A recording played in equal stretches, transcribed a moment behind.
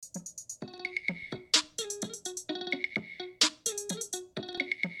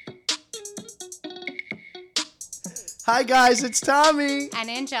Hi guys, it's Tommy. And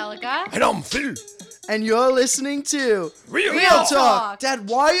Angelica. And I'm Phil. And you're listening to Real Talk. Dad,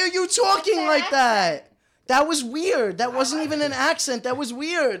 why are you talking like that? That was weird. That wasn't even an accent. That was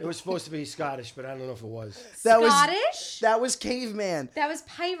weird. It was supposed to be Scottish, but I don't know if it was. Scottish? That was caveman. That was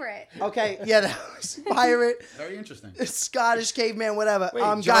pirate. Okay, yeah, that was pirate. Very interesting. Scottish caveman, whatever. Wait,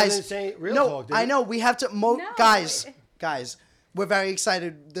 John guys, didn't say Real no, Talk, did I he? know we have to. No. Guys, we're very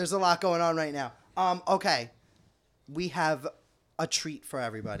excited. There's a lot going on right now. Okay, we have a treat for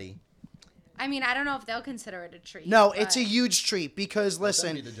everybody. I mean, I don't know if they'll consider it a treat. No, it's a huge treat because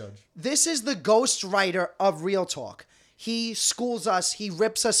listen, Be the judge. this is the ghost writer of Real Talk. He schools us. He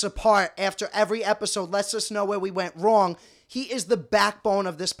rips us apart after every episode, lets us know where we went wrong. He is the backbone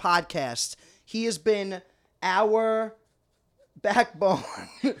of this podcast. He has been our backbone.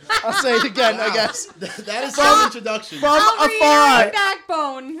 I'll say it again, I guess. That is some introduction. From I'll read afar. your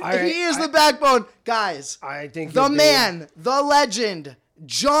backbone. He is the backbone. Guys, I think the you're being- man, the legend,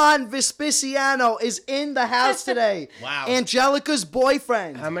 John Vespiciano is in the house today. Wow. Angelica's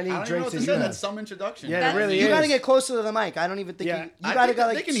boyfriend. How many I don't know drinks what to did say. you That's have? some introduction. Yeah, it really You is. gotta get closer to the mic. I don't even think Yeah. you I gotta think go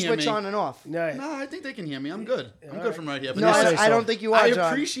they like can hear switch me. on and off. No, No, I think they can hear me. I'm good. I'm good from right here. But No, say I so. don't think you are, I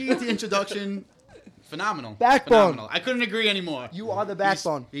John. appreciate the introduction. Phenomenal. Backbone. Phenomenal. I couldn't agree anymore. You are the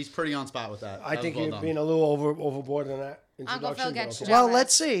backbone. He's pretty on spot with that. I That think was well you're done. being a little overboard on that introduction. Uncle Phil but gets okay. you. Well, Jealous.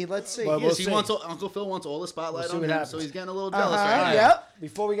 let's see. Let's see. Well, Yes, we'll see. Uncle Phil wants all the spotlight We'll see on what him, happens. so he's getting a little jealous right now. Yep.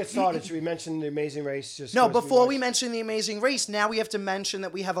 Before we get started, should we mention the Amazing Race? Just No, first before we watched? mention the Amazing Race, now we have to mention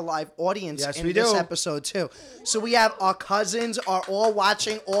that we have a live audience Yes, in we this do. episode too. So we have our cousins are all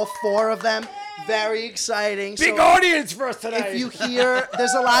watching, all four of them. Very exciting. Big So audience for us today. if you hear,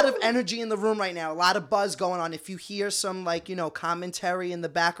 there's a lot of energy in the room right now, a lot of buzz going on. If you hear some commentary in the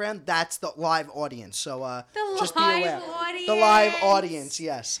background, that's the live audience. So just be live aware. audience. The live audience,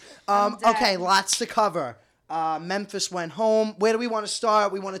 yes. I'm dead. Okay, lots to cover. Memphis went home. Where do we want to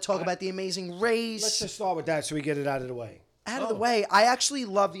start? We want to talk about the Amazing Race. Let's just start with that so we get it out of the way. Out of the way, I actually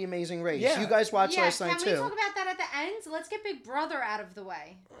love the Amazing Race. Yeah. You guys watched Yeah, last can night we too. talk about that at the end? Let's get Big Brother out of the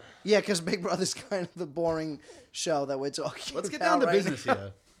way. Yeah, because Big Brother's kind of the boring show that we're talking Let's get about down to right business now.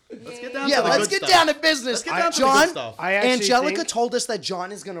 here. Let's get down Yeah, to the let's good get stuff. down to business. Let's get down to the John, good stuff. I actually Angelica think- told us that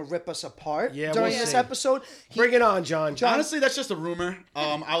John is going to rip us apart Yeah, during we'll this see. episode. Bring it on, John. Honestly, that's just a rumor.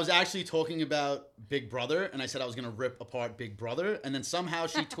 I was actually talking about Big Brother, and I said I was going to rip apart Big Brother, and then somehow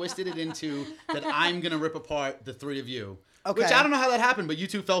she twisted it into that I'm going to rip apart the three of you. Okay. Which I don't know how that happened, but you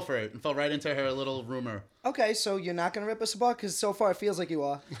two fell for it and fell right into her little rumor. Okay, so you're not going to rip us apart? Because so far it feels like you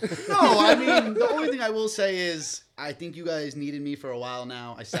are. No, I mean, the only thing I will say is I think you guys needed me for a while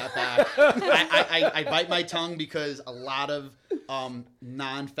now. I sat back. I bite my tongue because a lot of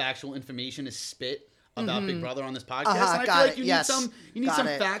non-factual information is spit about Big Brother on this podcast. And I feel got like it. you Yes. need Got some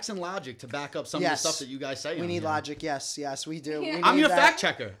it. facts and logic to back up some of the Yes. stuff that you guys say. We on need here. logic. Yes, we do. We I'm need your that. fact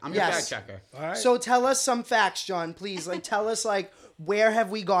checker. I'm your Yes. fact checker. All right. So tell us some facts, John, please. Like, tell us, where have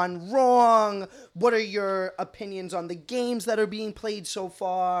we gone wrong? What are your opinions on the games that are being played so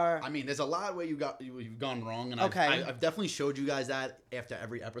far? I mean, there's a lot where you've gone wrong, and Okay. I've definitely showed you guys that after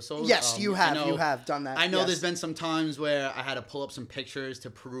every episode. Yes, you have. I know- You have done that. I know yes. there's been some times where I had to pull up some pictures to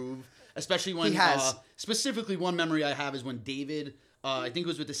prove, especially when He has. Specifically one memory I have is when David, I think it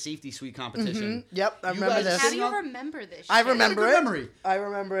was with the safety suite competition. Yep, I You remember guys this. How do sitting you on remember this? I shit? remember good it. memory. I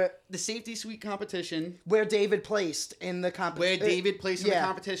remember it. the safety suite competition. Where David placed in the competition. Where David placed in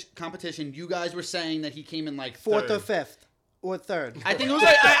yeah. the competition, you guys were saying that he came in like Fourth third. or fifth. Or third. I think it was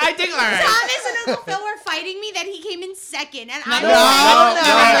like I think all right. Thomas and Uncle Phil were fighting me that he came in second, and I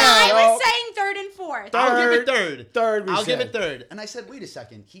no. was saying third and fourth. I'll give it third. Third, we I'll give said. it third. And I said, wait a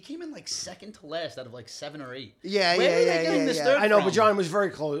second. He came in like second to last out of like 7 or 8. Yeah, Where yeah, did yeah, they get yeah, this yeah. third I know, from? but John was very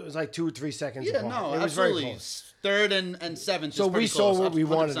close. It was like 2 or 3 seconds Yeah, apart. no, it was very absolutely. close. Third and seventh. So is we pretty saw close, what we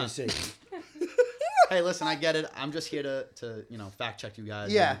wanted to 100%. see. Hey, listen, I get it. I'm just here to fact check you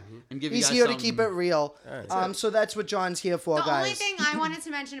guys. Yeah. and give you He's guys here some, to keep it real. So that's what John's here for, The guys. only thing I wanted to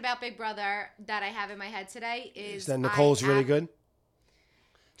mention about Big Brother that I have in my head today is Then Nicole's really good.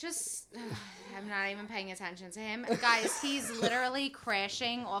 Just, I'm not even paying attention to him, guys. He's literally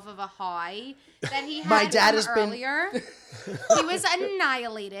crashing off of a high that he had My dad has been- earlier. He was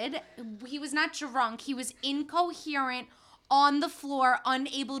annihilated. He was not drunk. He was incoherent. On the floor,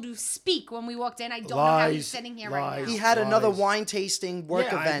 unable to speak when we walked in. I don't know how he's Lies, sitting here right lies. now. He had another Lies. wine tasting work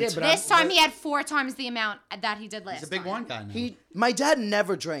Yeah, I event. did, but This time he had 4 times the amount that he did last He's a big time. wine guy now. He My dad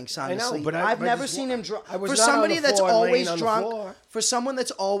never drinks, honestly. but I've but never just- seen him drunk. I was For not on somebody the that's floor, laying always on the drunk, floor. for someone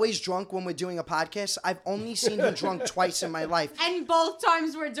that's always drunk when we're doing a podcast, I've only seen him drunk twice in my life. And both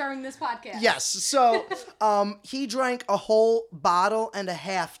times were during this podcast. Yes. So, he drank a whole bottle and a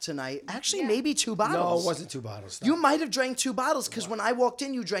half tonight. Actually, Yeah. maybe 2 No, bottles. it wasn't 2 bottles. Stop. You might have drank 2 bottles because when I walked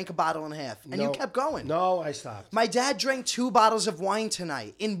in, you drank a bottle and a half, and you No. kept going. No, I stopped. My dad drank 2 bottles of wine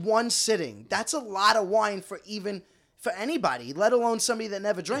tonight in one sitting. That's a lot of wine for anybody, let alone somebody that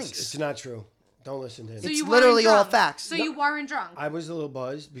never drinks. It's not true. Don't listen to him. So It's you literally weren't all drunk. facts. So you weren't drunk. I was a little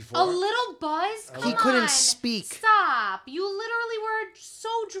buzzed before. A little buzz? Come He couldn't on. speak. Stop. You literally were so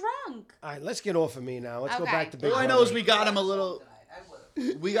drunk. All right, let's get off of me now. Let's go Okay. back to Big All I Brother. know is we got him a little.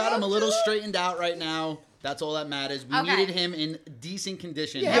 We got him a little straightened out right now. That's all that matters. We Okay. needed him in decent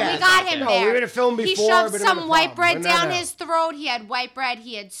condition. Yeah. And Yeah, we got him No, there. we were gonna film He before, shoved but it some was a white problem. bread We're not down out. his throat. He had white bread.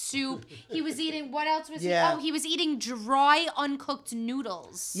 He had soup. He was eating. What else was Yeah. he? Oh, he was eating dry, uncooked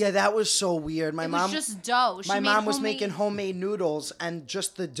noodles. Yeah, that was so weird. My It mom was just dough. She My made mom was homemade- making homemade noodles, and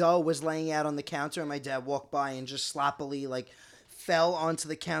just the dough was laying out on the counter, and my dad walked by and just sloppily fell onto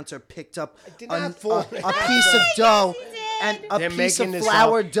the counter, picked up did a not fall. a piece of dough Yes, he did. and a They're piece of making this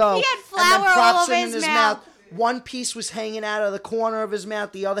flour up. dough. He had and flour then props all over it in his his mouth. One piece was hanging out of the corner of his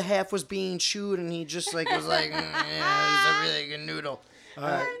mouth. The other half was being chewed, and he just was like, yeah, it's a really good noodle. All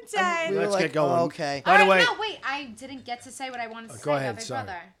right. I'm dead. We were Let's like, get going. oh, okay. By the way, no, wait. I didn't get to say what I wanted to say go ahead, about Big sorry.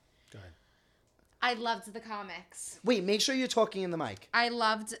 Brother. Go ahead. I loved the comics. Wait, make sure you're talking in the mic. I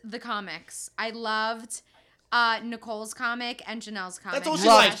loved the comics. I loved Nicole's comic and Janelle's comic. That's all she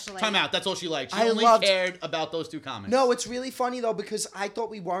Loved. liked. especially. Time out. That's all she liked. She I only loved- cared about those 2 comics. No, it's really funny though because I thought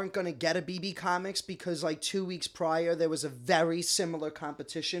we weren't gonna get a BB Comics because 2 weeks prior there was a very similar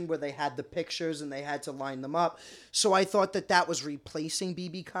competition where they had the pictures and they had to line them up. So I thought that was replacing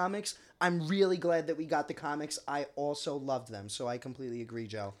BB Comics. I'm really glad that we got the comics. I also loved them, so I completely agree,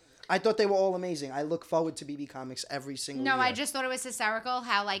 Joe. I thought they were all amazing. I look forward to BB Comics every single year. No, I just thought it was hysterical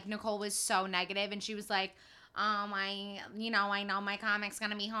how Nicole was so negative and she was like, I know my comic's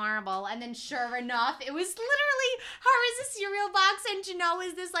gonna be horrible. And then sure enough, it was literally her as a cereal box and Janelle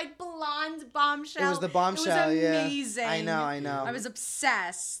is this blonde bombshell. It was the bombshell, It was yeah. amazing. I know. I was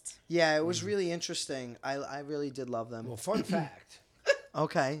obsessed. Yeah, it was really interesting. I really did love them. Well, fun fact: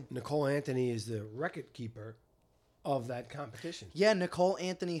 Okay. Nicole Anthony is the record keeper of that competition. Yeah, Nicole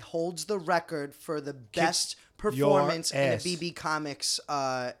Anthony holds the record for the best performance in a ass. BB Comics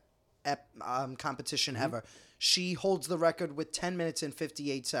competition Mm-hmm. ever. She holds the record with 10 minutes and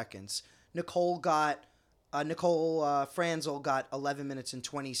 58 seconds. Nicole Franzel got 11 minutes and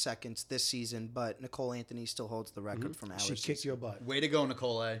 20 seconds this season, but Nicole Anthony still holds the record from our She season. kicked your butt. Way to go,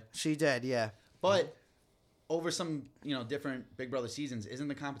 Nicole. She did, yeah. But over some, different Big Brother seasons, isn't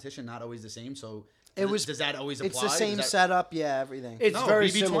the competition not always the same? So does that always apply? It's the same Does that- setup, yeah, everything. It's No, very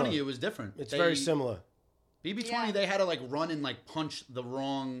BB20, similar. it was different. It's very similar. BB20, Yeah. they had to run and punch the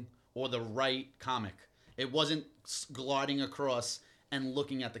wrong or the right comic. It wasn't gliding across and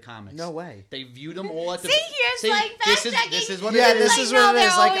looking at the comics. No way. They viewed them all at the. See, here's, this fact-checking. is what Yeah, it is. this Like, is no, what it they're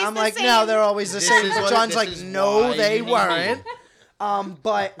is. always I'm the like, same. no, they're always the This same. is But what- John's this like, is no, why they you need me. weren't.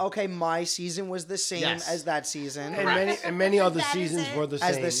 But okay, my season was the same Yes. as that season. And many other That is seasons it. were the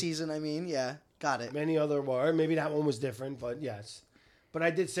As same. this season, I mean, yeah, got it. Many other were. Maybe that one was different, but yes. But I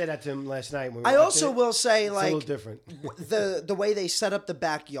did say that to him last night. When we I watched also it. will say, It's a little like, different. the way they set up the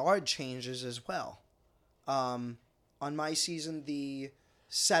backyard changes as well. On my season, the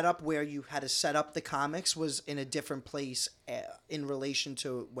setup where you had to set up the comics was in a different place in relation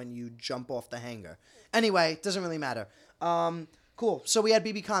to when you jump off the hanger. Anyway, doesn't really matter. Cool. So we had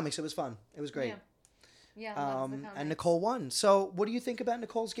BB Comics. It was fun. It was great. Yeah, loves the And comics. Nicole won. So what do you think about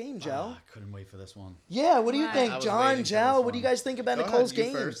Nicole's game, Joe? I couldn't wait for this one. Yeah, what do you Right. think, I was John, waiting for Joe? this What do you one. guys think about Go ahead, Nicole's you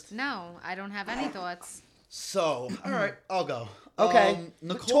game? first. No, I don't have any thoughts. So, all right, I'll go. Okay.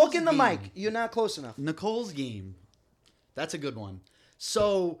 Nicole's Talk in the game. mic. You're not close enough. Nicole's game. That's a good one.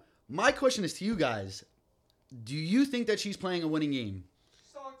 So, my question is to you guys. Do you think that she's playing a winning game?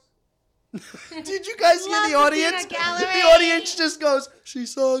 Did you guys hear Love the the audience? peanut gallery. The audience just goes, "She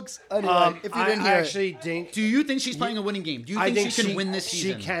sucks." Anyway, if you didn't I hear it. actually think Do you think she's playing a winning game? Do you I think, think she can win this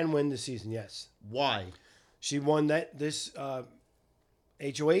season? She can win this season. Yes, Why? she won this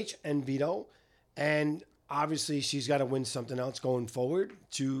HOH and veto, and obviously she's got to win something else going forward.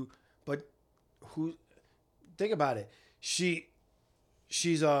 But who? Think about it. She's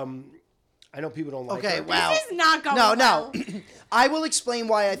I know people don't like Okay, her. wow. This is not going No, well. no. I will explain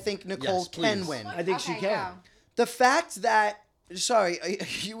why I think Nicole Yes, can please. win. I think she Okay, can. go. The fact that, sorry,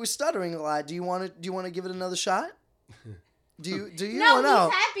 you were stuttering a lot. Do you want to give it another shot? Do you No, or no?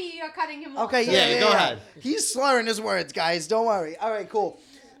 he's happy you're cutting him off. Okay, Yeah, go ahead. He's slurring his words, guys. Don't worry. All right, cool.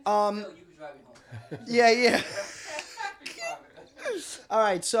 No, you can drive me home. Yeah. All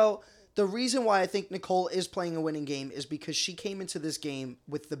right, so the reason why I think Nicole is playing a winning game is because she came into this game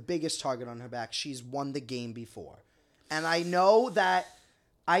with the biggest target on her back. She's won the game before. And I know that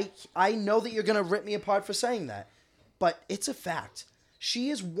I know that you're going to rip me apart for saying that, but it's a fact. She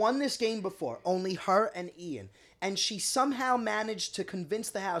has won this game before, only her and Ian, and she somehow managed to convince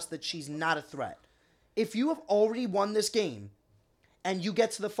the house that she's not a threat. If you have already won this game and you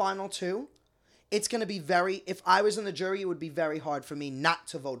get to the final two, it's going to be if I was in the jury, it would be very hard for me not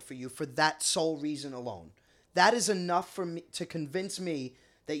to vote for you for that sole reason alone. That is enough for me to convince me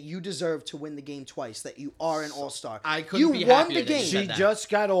that you deserve to win the game twice, that you are an all-star. I couldn't be You won happier the that you game. said She that. just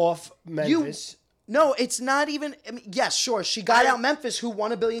got off Memphis. No, it's not even. I mean, yes, sure. She got out Memphis, who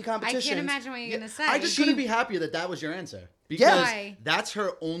won a billion I competitions. can't imagine what you're going to say. I just couldn't be happier that was your answer. Because Yeah. Why? that's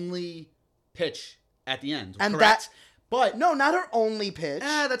her only pitch at the end. And correct? But No, not her only pitch.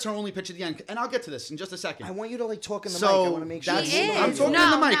 that's her only pitch at the end. And I'll get to this in just a second. I want you to talk in the So, mic. I want to make sure. that's- She is. I'm talking no,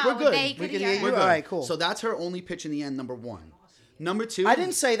 in the mic. No, We're good. They We could can hear hear you. you. We're good. All right, cool. So that's her only pitch in the end, number one. Number two. I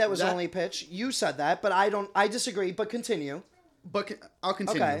didn't say that was only pitch. You said that, but I disagree. But continue. But I'll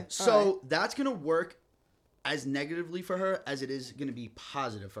continue. Okay, So all right. that's going to work as negatively for her as it is going to be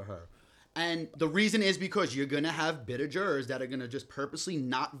positive for her. And the reason is because you're going to have bitter jurors that are going to just purposely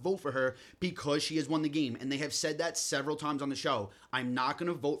not vote for her because she has won the game. And they have said that several times on the show. I'm not going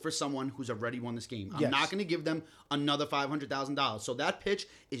to vote for someone who's already won this game. I'm Yes. not going to give them another $500,000. So that pitch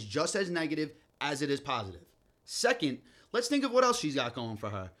is just as negative as it is positive. Second, let's think of what else she's got going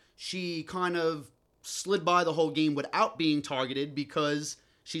for her. She kind of slid by the whole game without being targeted because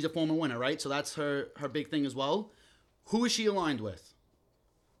she's a former winner, right? So that's her big thing as well. Who is she aligned with?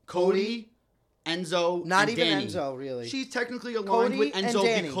 Cody, Enzo, Not and even Danny. Enzo, really. She's technically aligned Cody with and Enzo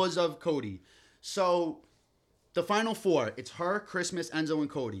Danny. because of Cody. So the final four, it's her, Christmas, Enzo, and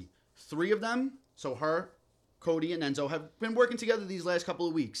Cody. Three of them, so her, Cody, and Enzo, have been working together these last couple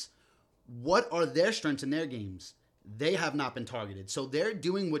of weeks. What are their strengths in their games? They have not been targeted. So they're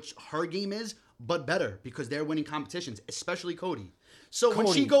doing what her game is, but better because they're winning competitions, especially Cody. So when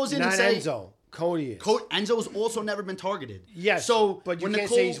she goes in not and say Enzo. Cody is. Enzo's also never been targeted. Yes. So but you when can't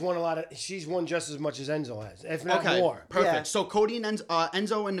Nicole, say he's won a lot of. She's won just as much as Enzo has, if not okay, more. perfect. Yeah. So Cody and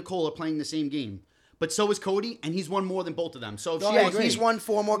Enzo and Nicole are playing the same game, but so is Cody, and he's won more than both of them. So if No, she I Yeah, agree. he's won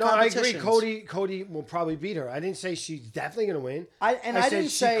 4 more No, I competitions. agree. Cody will probably beat her. I didn't say she's definitely going to win. I said didn't she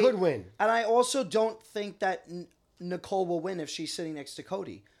say could win. And I also don't think that Nicole will win if she's sitting next to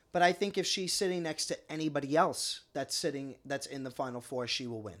Cody. But I think if she's sitting next to anybody else that's in the final four, she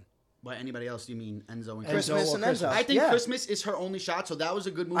will win. by anybody else, you mean Enzo and Christmas or and Christmas. Enzo. I think Yeah. Christmas is her only shot, so that was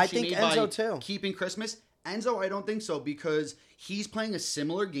a good move I she think made Enzo by too. keeping Christmas. Enzo, I don't think so because he's playing a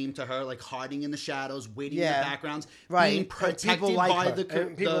similar game to her, like hiding in the shadows, waiting in Yeah. the backgrounds, Right. being And protected People like by her. the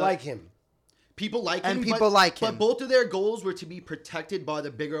And people the- like him. People like And him, people but, like him. But both of their goals were to be protected by the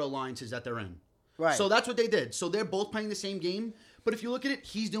bigger alliances that they're in. Right. So that's what they did. So they're both playing the same game. But if you look at it,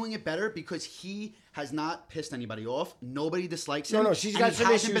 he's doing it better because he has not pissed anybody off. Nobody dislikes him. No, she's and got he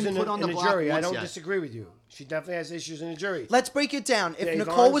some hasn't issues been in the, put on in the block jury. I once don't yet. disagree with you. She definitely has issues in the jury. Let's break it down. If Yeah,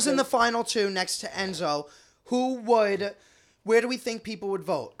 Nicole Yvonne's was in good. the final two next to Enzo, where do we think people would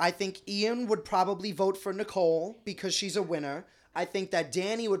vote? I think Ian would probably vote for Nicole because she's a winner. I think that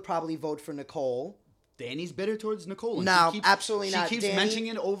Danny would probably vote for Nicole. Danny's bitter towards Nicole. and No, she keeps, absolutely not. She keeps Danny- mentioning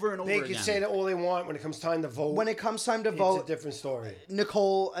it over and over They again. can say that all they want when it comes time to vote. When it comes time to it's vote, a different story.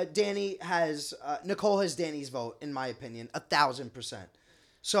 Nicole has Danny's vote in my opinion, 1,000%.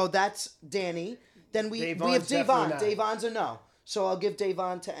 So that's Danny. Then we have Davon's Davon. definitely not. Davon's a no. So I'll give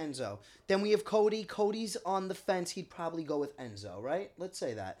Davon to Enzo. Then we have Cody. Cody's on the fence. He'd probably go with Enzo, right? Let's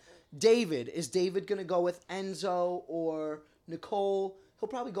say that. David. Is David going to go with Enzo or Nicole? He'll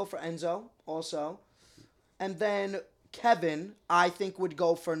probably go for Enzo also. And then Kevin, I think, would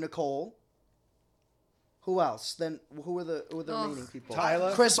go for Nicole. Who else? Then who are the remaining people?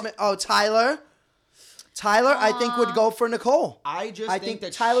 Tyler? Christmas. Oh, Tyler. Tyler, I think, would go for Nicole. I just I think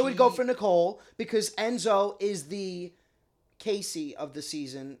that Tyler would go she- for Nicole because Enzo is the Casey of the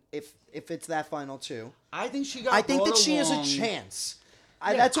season if it's that final two. I think she got I think brought that she has a along- chance.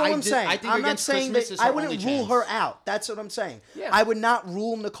 That's all I I'm did- saying. I think I'm not against saying Christmas that is I her wouldn't only rule chance. her out. That's what I'm saying. Yeah. I would not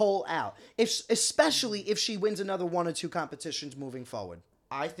rule Nicole out, especially if she wins another 1 or 2 competitions moving forward.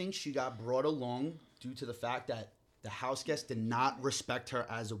 I think she got brought along due to the fact that the house guests did not respect her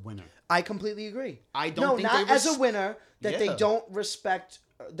as a winner. I completely agree. I don't think not they as a winner, that they Yeah. don't respect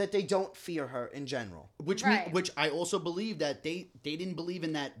that they don't fear her in general. Which Right. which I also believe that they didn't believe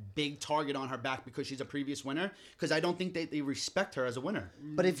in that big target on her back because she's a previous winner. Because I don't think they respect her as a winner.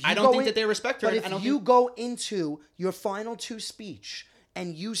 But if you I don't go think in- that they respect her. But I if don't you think, go into your final two speech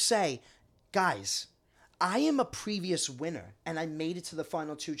and you say, guys, I am a previous winner and I made it to the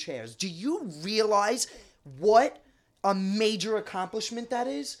final two chairs. Do you realize what a major accomplishment that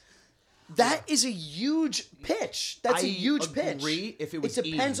is? That is a huge pitch. That's a I huge pitch. agree if it was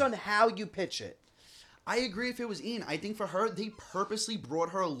depends Ian. on how you pitch it. I agree if it was Ian. I think for her, they purposely brought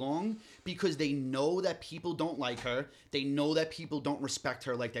her along because they know that people don't like her. They know that people don't respect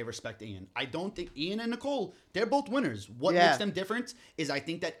her like they respect Ian. I don't think Ian and Nicole, they're both winners. What Yeah. makes them different is I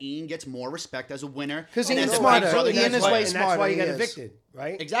think that Ian gets more respect as a winner. 'Cause and Ian's as a smarter. big brother Ian gets is respect. way And smarter. that's why he got He is. evicted,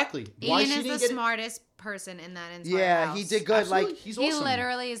 right? Exactly. Ian she is didn't the get it- smartest person in that entire Yeah, house. he did good. Absolutely. Like He's He awesome.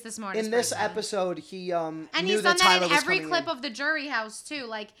 literally is the smartest in this person. episode, he And knew he's done that Tyler in was every coming clip in. of the jury house too.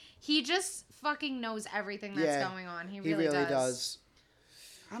 Like he just fucking knows everything that's Yeah, going on. He He really, really does. does.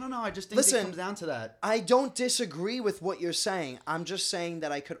 I don't know. I just think Listen, it comes down to that. I don't disagree with what you're saying. I'm just saying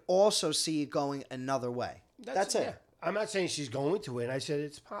that I could also see it going another way. That's it. yeah. I'm not saying she's going to win. I said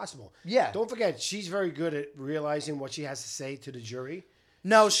it's possible. Yeah. Don't forget, she's very good at realizing what she has to say to the jury.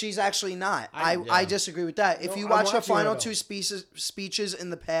 No, she's actually not. I yeah. disagree with that. If No, you I'm watch her watching her, final though. two speeches in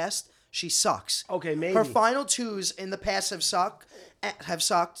the past, she sucks. Okay, maybe. Her final twos in the past have sucked.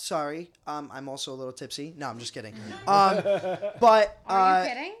 Sorry, I'm also a little tipsy. No, I'm just kidding. But Are you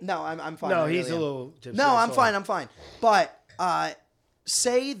kidding? No, I'm fine. No, I he's really a am. little tipsy. No, I I'm saw fine. him. I'm fine. But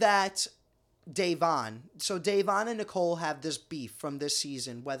say that Davon. So Davon and Nicole have this beef from this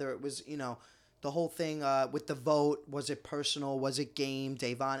season. Whether it was the whole thing with the vote, was it personal? Was it game?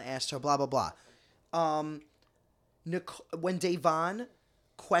 Davon asked her, blah blah blah. When Davon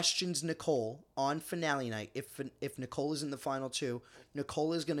questions Nicole on finale night, if Nicole is in the final two,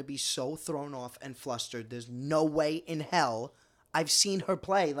 Nicole is going to be so thrown off and flustered. There's no way in hell. I've seen her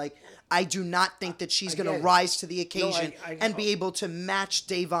play. Like, I do not think that she's going to Again, rise to the occasion I- and be able to match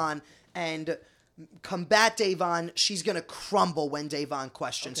Davon and combat Davon. She's going to crumble when Davon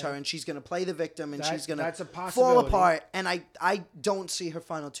questions her, and she's going to play the victim, and she's going that's a to fall possibility. apart. And I don't see her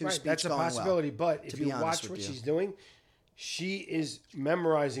final two Right, speech that's a going possibility. well. But if be you honest watch with what you. she's doing, she is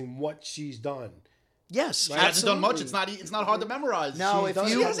memorizing what she's done. Yes, She hasn't done much. absolutely. It's not hard to memorize. No, She if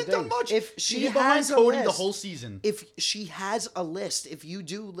does you She hasn't done much. if she She's behind has a Cody the list- whole season. if she has a list, if you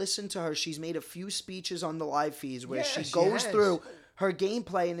do listen to her, she's made a few speeches on the live feeds where Yeah, she she goes has. through her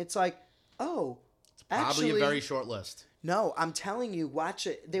gameplay, and it's like, oh, Probably actually, a very short list. no, I'm telling you, watch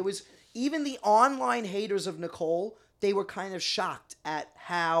it. There was even the online haters of Nicole. They were kind of shocked at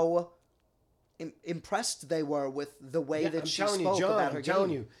how impressed they were with the way that I'm she telling spoke you, John, about her I'm telling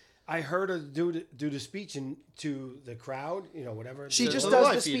game. you. I heard her do the speech to the crowd, whatever. She the- just the does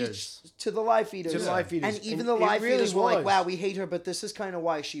live the speech feeders. to the live feeders. To the live feeders. And even And the it live really feeders were like, was. wow, we hate her, but this is kind of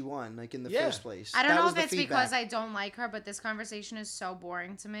why she won, like in the Yeah. first place. I don't That know was if the it's feedback. because I don't like her, but this conversation is so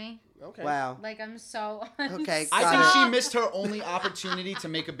boring to me. Okay. Wow. Like I'm so Okay, I got think it. she missed her only opportunity to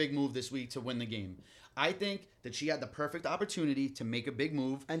make a big move this week to win the game. I think that she had the perfect opportunity to make a big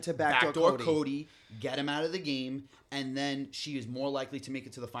move And to backdoor Cody, get him out of the game, and then she is more likely to make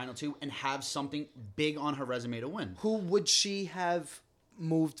it to the final two and have something big on her resume to win. Who would she have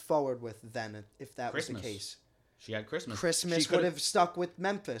moved forward with then if that was Christmas. the case? She had Christmas. Christmas She would could've- have stuck with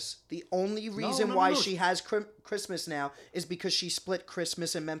Memphis. The only reason no, why no. she has Christmas now is because she split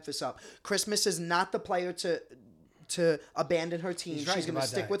Christmas and Memphis up. Christmas is not the player to abandon her team. He's right She's going to about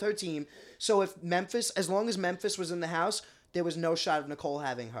stick that. with her team. So if Memphis, as long as Memphis was in the house, there was no shot of Nicole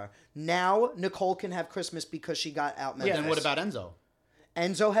having her. Now Nicole can have Christmas because she got out Memphis. Then what about Enzo?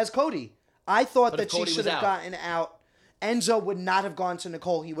 Enzo has Cody. I thought But if that she Cody should was have out- gotten out. Enzo would not have gone to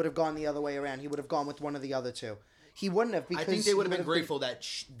Nicole. He would have gone the other way around. He would have gone with one of the other two. He wouldn't have because I think they would have he been grateful that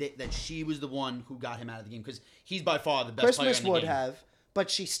she was the one who got him out of the game because he's by far the best Christmas player in the would game. have,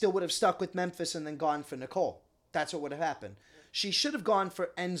 but she still would have stuck with Memphis and then gone for Nicole. That's what would have happened. She should have gone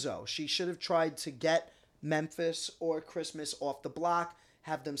for Enzo. She should have tried to get Memphis or Christmas off the block,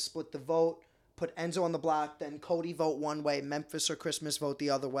 have them split the vote, put Enzo on the block, then Cody vote one way, Memphis or Christmas vote the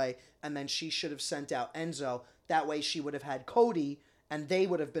other way, and then she should have sent out Enzo. That way she would have had Cody, and they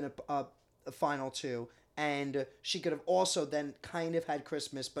would have been a final two, and she could have also then kind of had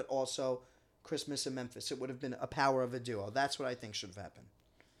Christmas, but also Christmas and Memphis. It would have been a power of a duo. That's what I think should have happened.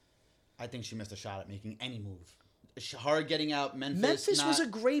 I think she missed a shot at making any move. Her getting out Memphis. Memphis was a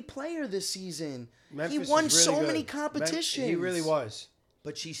great player this season. Memphis He was won really so good. many competitions. He really was.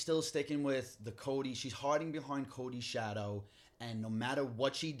 But she's still sticking with the Cody. She's hiding behind Cody's shadow, and no matter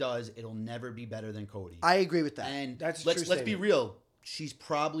what she does, it'll never be better than Cody. I agree with that. And That's a let's true be statement. real. she's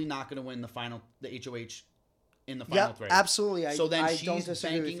probably not going to win the HOH in the final Yep, three. absolutely. So then I don't she's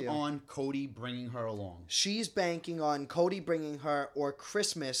disagree with banking you. on Cody bringing her along. She's banking on Cody bringing her or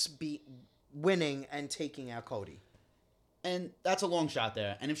Christmas winning and taking out Cody. And that's a long shot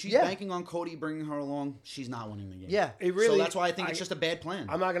there. And if she's Yeah. banking on Cody bringing her along, she's not winning the game. Yeah. It really, so that's why I think it's just a bad plan.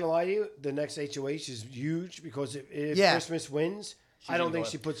 I'm not gonna lie to you. The next HOH is huge because if Yeah. Christmas wins, I gonna don't think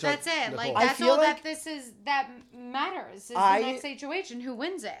go she up. puts. That's up it. Nicole. Like I that's feel all like- that matters is the I- next HOH and who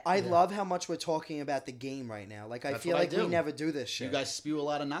wins it. I love how much we're talking about the game right now. Like I That's feel what I like we do. never do this shit. You guys spew a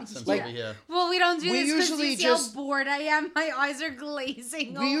lot of nonsense Like- over here. Well, we don't do We this because usually you see just- how bored I am. My eyes are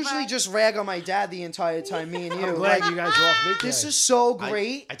glazing over. we usually just rag on my dad the entire time. Me and you. I'm glad Like, you guys are off me today. this is so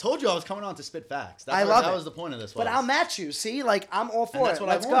great. I told you I was coming on to spit facts. That's I what, love that it. was the point of this. But I'll match you. See, like I'm all for that's it. what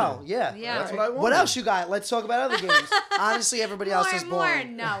I Let's go. wanted. Yeah. Yeah. That's what I wanted. What else you got? Let's talk about other games. Honestly, everybody else is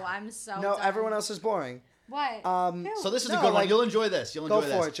boring. No, I'm so No, done. everyone else is boring. What? So this is a No, good one. like- You'll enjoy this. You'll Go enjoy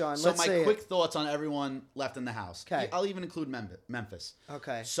for this. it, John. So Let's my see it. quick thoughts on everyone left in the house. 'Kay. I'll even include Memphis.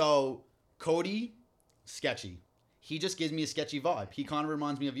 Okay. So Cody, sketchy. He just gives me a sketchy vibe. He kind of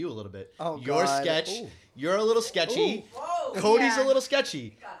reminds me of you a little bit. Oh, You're God. sketch. Ooh. You're a little sketchy. Whoa! Cody's Yeah. a little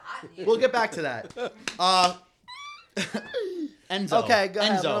sketchy. Got hot in here. We'll get back to that. Enzo. Okay, go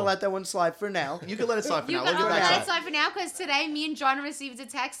ahead. I'm Enzo. gonna let that one slide for now. You can let it slide for You now. got We'll to get back let to it that. slide for now because today me and John received a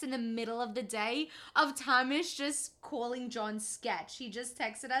text in the middle of the day of Thomas just calling John sketch. He just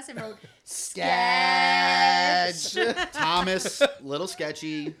texted us and wrote Sketch. Thomas, little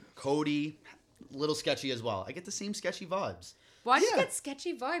sketchy. Cody, little sketchy as well. I get the same sketchy vibes. Why do Yeah. you get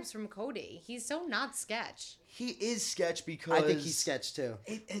sketchy vibes from Cody? He's so not sketch. He is sketch because I think he's sketch too.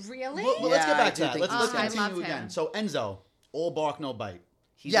 Really? Well, let's Yeah, get I back do to that. think Let's, he's let's sketch. I continue love again. him. So Enzo, all bark, no bite.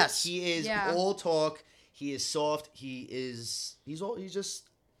 Yes. He is Yeah. all talk. He is soft. He's all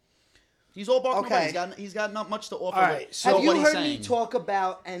bark, no Okay. bite. He's got not much to offer. All right, with so Have what you he's heard saying. me talk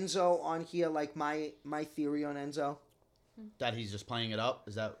about Enzo on here? Like my theory on Enzo. That he's just playing it up?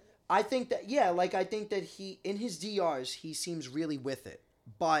 Is that... I think that I think that he in his DRs he seems really with it,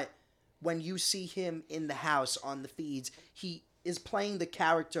 but when you see him in the house on the feeds, he is playing the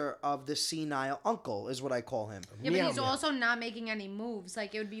character of the senile uncle, is what I call him. Yeah, but Meow, he's meow. also not making any moves.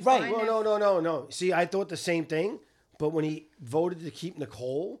 Like it would be Right. fine. Well, if- no. See, I thought the same thing, but when he voted to keep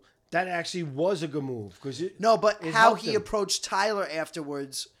Nicole, that actually was a good move because No, but it how helped he him. approached Tyler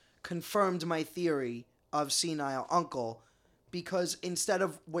afterwards confirmed my theory of senile uncle, because instead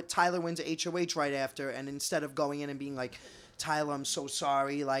of what Tyler wins HOH right after, and instead of going in and being like, Tyler, I'm so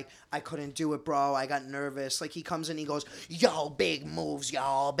sorry, like I couldn't do it, bro, I got nervous. Like he comes in, he goes, yo, big moves,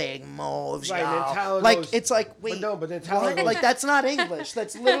 yo, big moves, Right, and then yo. Tyler Like goes- it's like, but wait, no, but then Tyler what? goes- Like that's not English.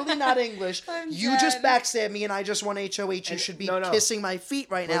 That's literally not English. I'm You just dead. backstabbed me, and I just won HOH. You should be no. kissing my feet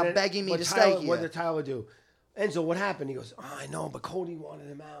right But now, then- begging me but to Tyler, stay What here. did Tyler do? Enzo, what happened? He goes, oh, I know, but Cody wanted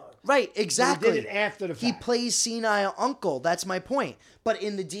him out. Right, exactly. He did it after the He fact. plays senile uncle. That's my point. But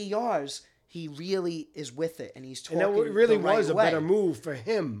in the DRs, he really is with it, and he's talking. And that really the right was a way. better move for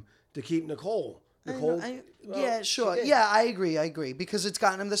him to keep Nicole. Nicole, well, yeah, she sure. did. Yeah, I agree because it's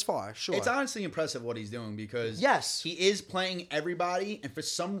gotten him this far. Sure. It's honestly impressive what he's doing because Yes. he is playing everybody, and for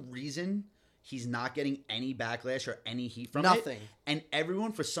some reason, he's not getting any backlash or any heat from Nothing. it. And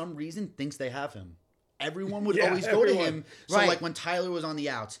everyone, for some reason, thinks they have him. Everyone would Yeah, always go to everyone. him. So, Right. like when Tyler was on the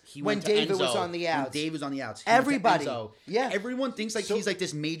outs, he When went to David Enzo. was on the outs. When Dave was on the outs, he went to Everybody. Enzo. Yeah. Everyone thinks like he's like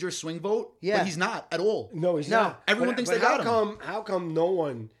this major swing vote, Yeah. but he's not at all. No, he's No. not. Everyone But- thinks but they got him. How come no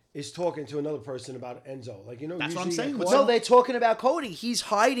one is talking to another person about Enzo? Like, you know, That's what I'm usually saying. you What's call- No, they're talking about Cody. He's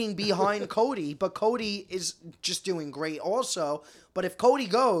hiding behind Cody, but Cody is just doing great also. But if Cody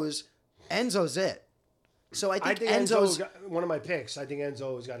goes, Enzo's it. So I I think, think Enzo's. Enzo's got, one of my picks. I think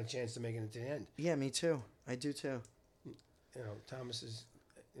Enzo's got a chance to make it to the end. Yeah, me too. I do too. You know, Thomas is,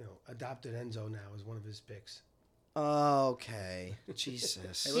 adopted Enzo now as one of his picks. Okay.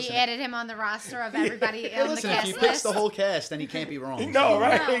 Jesus. He added him on the roster of everybody Hey, on listen, the if cast he picks list. the whole cast, then he can't be wrong. No,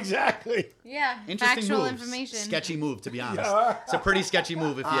 right? No. Exactly. Yeah, Interesting factual move. information. Sketchy move, to be honest. Yeah. It's a pretty sketchy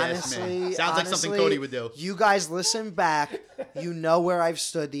move, if you ask me. Sounds like something Cody would do. You guys listen back. You know where I've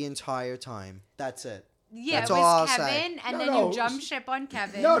stood the entire time. That's it. Yeah, That's it all I'll was say. Kevin, and No, then no, you jump ship on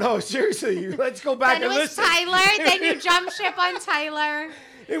Kevin. No, seriously. Let's go back Then it and was listen. Tyler. Then you jump ship on Tyler.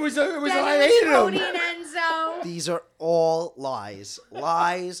 It was Then I it was hated Cody him. and Enzo. These are all lies.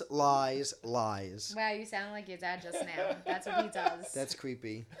 Lies, lies, lies. Wow, you sound like your dad just now. That's what he does. That's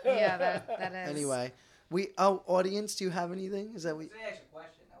creepy. Yeah, that is. Anyway, audience, do you have anything? Is that we? Let me ask you a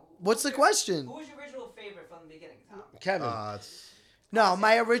question. What's the question? Who was your original favorite from the beginning, Tom? Kevin. No,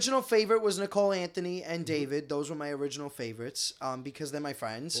 my original favorite was Nicole Anthony and David. Those were my original favorites because they're my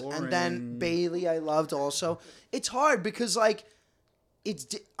friends. And then Boring. Bailey I loved also. It's hard because, like,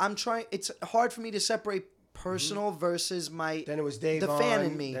 I'm trying. It's hard for me to separate personal versus my Then it was Davon. the fan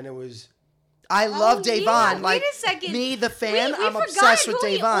in me. Then it was. I love Davon. Yeah. Like Wait a second. me, the fan. We I'm forgot obsessed with who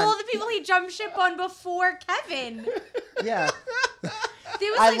Davon. all the people he jumped ship on before Kevin. Yeah.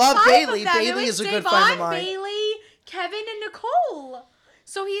 There was I like love 5 Bailey. of them. Bailey It is was a good Davon, friend of mine. Bailey, Kevin, and Nicole.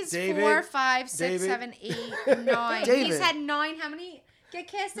 So he's David, 4, 5, 6, David. 7, 8, 9. David. He's had 9. How many get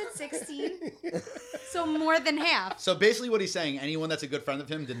casted? 16. So more than half. So basically, what he's saying, anyone that's a good friend of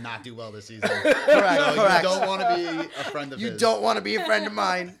him did not do well this season. Correct. So Correct. you don't want to be a friend of You his. don't want to be a friend of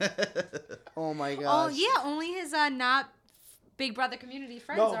mine. Oh my Oh gosh. yeah, only his not Big Brother community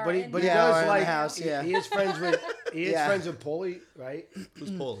friends No, are but he in. but Yeah, he or does in the like house, yeah. he is friends with Yeah. Paulie, right?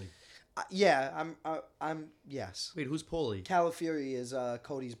 Who's Paulie? Yeah. I'm. Yes. Wait, who's Paulie? Calafieri is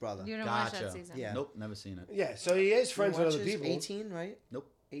Cody's brother. You didn't watch Gotcha. that season. Yeah. Nope, never seen it. Yeah, so he is friends with other Watches people. 18, right?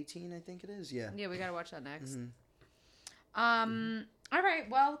 Nope. 18, I think it is. Yeah. Yeah, we gotta watch that next. Mm-hmm. All right.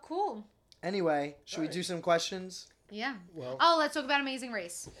 Well, cool. Anyway, should we do some questions? Yeah. Well, Oh, let's talk about Amazing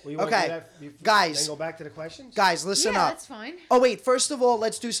Race. we want Okay, to do that before- guys. Then go back to the questions. Guys, listen yeah, up. that's fine. Oh wait, first of all,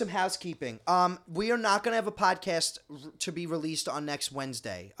 let's do some housekeeping. We are not going to have a podcast to be released on next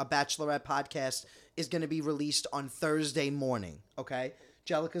Wednesday. A Bachelorette podcast is going to be released on Thursday morning, okay?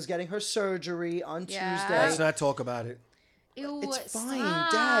 Jellica's getting her surgery on Yeah. Tuesday. Let's not talk about it. Ew, It's fine,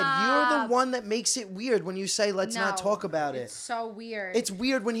 stop. Dad. You're the one that makes it weird when you say let's not No, talk about It's it. so weird. It's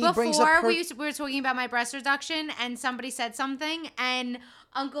weird when he Before brings up her... we were talking about my breast reduction, and somebody said something, and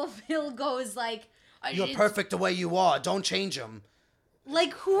Uncle Phil goes like, You're it's- perfect the way you are. Don't change them.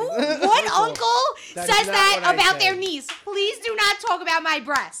 Like who? What uncle That says is not that what I about said. their niece? Please do not talk about my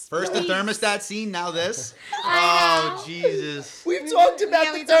breasts. First the Please. thermostat scene, now this. I Oh, Jesus. We've talked about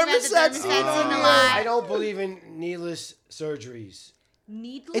Yeah, the we talked about the thermostat thermostat scene scene on a here. lot. I don't believe in needless surgeries.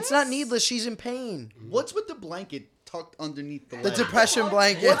 Needless? It's not needless. She's in pain. What's with the blanket tucked underneath the The leg? depression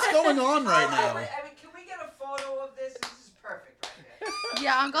blanket. What's going on right now? Wait, I mean, can we get a photo of this? This is perfect right here.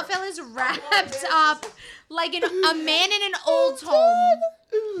 Yeah, Uncle Phil is wrapped up like a man in an old home.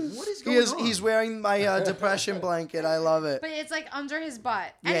 What is He going is. on? He's wearing my depression blanket. I love it. But it's like under his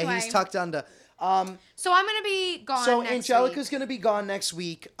butt. Yeah, Anyway, he's tucked under. So I'm gonna be gone So next Angelica's week. gonna be gone next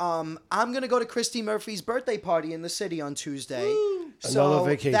week. I'm gonna go to Christy Murphy's birthday party in the city on Tuesday. So Another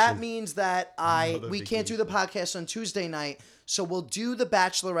vacation. that means that Another we can't do the podcast on Tuesday night. So we'll do the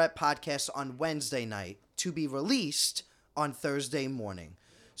Bachelorette podcast on Wednesday night to be released on Thursday morning.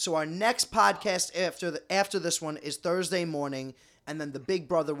 So our next podcast after this one is Thursday morning, and then the Big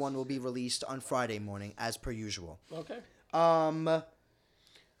Brother one will be released on Friday morning as per usual. Okay.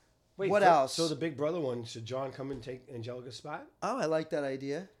 What What else? So the big brother one, should John come and take Angelica's spot? Oh, I like that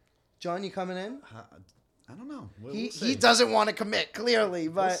idea. John, you coming in? I don't know. He We'll see. he doesn't want to commit clearly,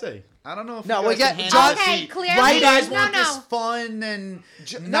 We'll but see. I don't know if No, you we guys get- can John- handle the Okay, seat. clearly- Right, You guys no, want no. this fun and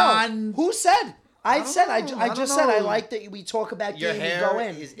no. Who said? I don't said know. I I just don't said I know. like that we talk about Your game and hair go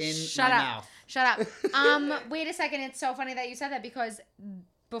in. is in Shut my up. mouth. Shut up. Wait a second. It's so funny that you said that because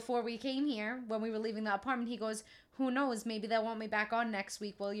before we came here, when we were leaving the apartment, he goes, "Who knows? Maybe they'll want me back on next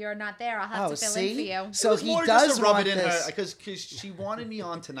week. Well, you're not there. I'll have Oh, to fill in for see? you." So It was he more does just to rub want it in this. her because she wanted me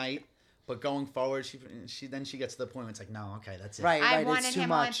on tonight, but going forward, she gets to the point where it's like, no, okay, that's it. Right, I right. wanted It's too him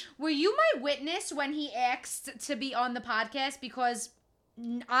much. on. Were you my witness when he asked to be on the podcast? Because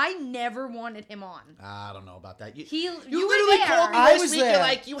I never wanted him on. I don't know about that. You You literally were there. called me I last was week. there. You're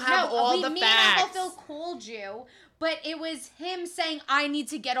like, you have all the me facts. and Uncle Phil called you, but it was him saying, "I need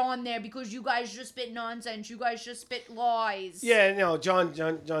to get on there because you guys just spit nonsense. You guys just spit lies." Yeah, no, John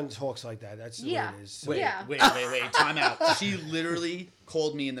talks like that. That's the Yeah. way it is. So- Wait, Yeah. wait, time out. She literally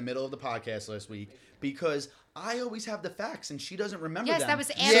called me in the middle of the podcast last week because I always have the facts and she doesn't remember Yes, them. that was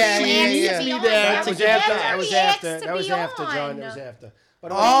after Yeah, you yeah, asked yeah. to be Me on. there. That was Yeah, after. yeah. That was He asked after. to That was be after, John. on. That was after.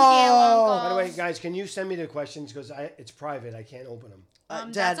 But Oh. Thank you, Uncle. by the way, guys, can you send me the questions because it's private. I can't open them.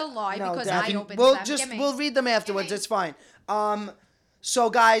 That's a lie because Dad, I opened we'll them. just Gimme. we'll read them afterwards. Gimme. It's fine.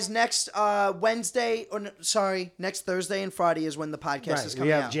 So guys, next Wednesday next Thursday and Friday is when the podcast is we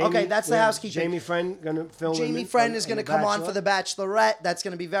coming have out. Jamie. Okay, that's we the have housekeeping. Jamie Friend gonna film. Jamie Friend is going to come on for The Bachelorette. That's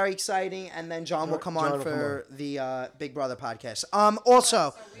going to be very exciting, and then John will come John on will for the Big Brother podcast.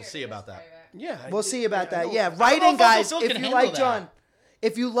 Also, We'll see about that. Yeah, we'll see about that. Yeah, I write don't in, know if Uncle guys, Phil if can you handle like that. John.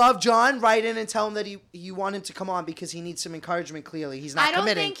 If you love John, write in and tell him that you want him to come on because he needs some encouragement. Clearly, he's not I don't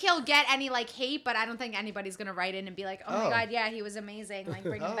committing. think he'll get any hate, but I don't think anybody's gonna write in and be like, "Oh, my Oh. god, yeah, he was amazing. Like,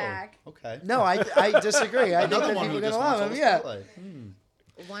 bring him back." Okay. No, I disagree. I think Another that one people who are just gonna wants love all him. the Yeah. spotlight.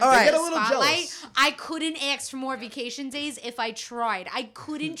 Once All right. in I get the a little spotlight, jealous. I couldn't ask for more vacation days if I tried. I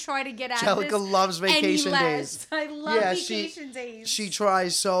couldn't try to get out Angelica of this loves vacation any days. less. I love Yeah, vacation days. She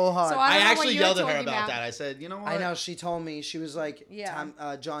tries so hard. So I don't know what actually you're yelled at her talking about that. I said, you know what? I know she told me, she was like,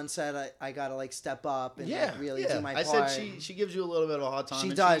 Yeah. John said I gotta like step up and Yeah, like, really yeah. do my I part. said she gives you a little bit of a hard time. She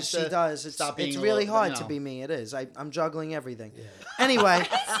and does. needs She to does. It's stop being it's a really little, hard you to know. be me. It is. I'm juggling everything. Anyway,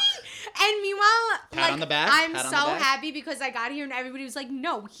 And meanwhile, Pat on the back, I'm pat so on the back. happy because I got here and everybody was like,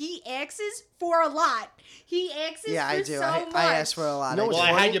 "No, he axes for a lot. He axes yeah, for I do. so much." I ask for a lot. No, I it's Well, do.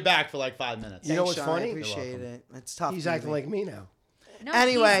 I funny. had your back for like 5 minutes. You know Thanks, what's Sean, I funny? appreciate You're it. It's tough. He's being acting me. like me now. No,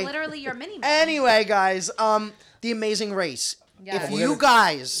 Anyway. he's literally your mini me. Anyway, guys, The Amazing Race. Yes. If We're you gonna-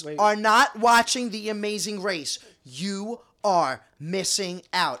 guys wait. are not watching The Amazing Race, you are missing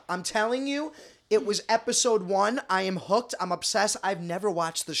out. I'm telling you, it was episode 1. I am hooked. I'm obsessed. I've never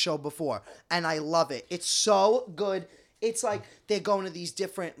watched the show before, and I love it. It's so good. It's like they're going to these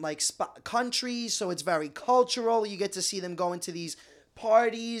different like countries, so it's very cultural. You get to see them going to these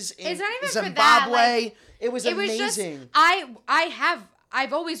parties in It's not even for Zimbabwe. that, like, it was It was amazing. just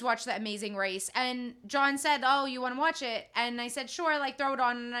I've always watched The Amazing Race, and John said, "Oh, you want to watch it?" And I said, "Sure, like throw it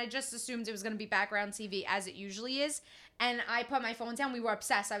on." And I just assumed it was going to be background TV as it usually is. And I put my phone down. We were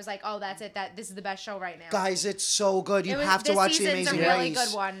obsessed. I was like, "Oh, that's it. This is the best show right now." Guys, it's so good. You It was- have to this watch The season's a Amazing really Race.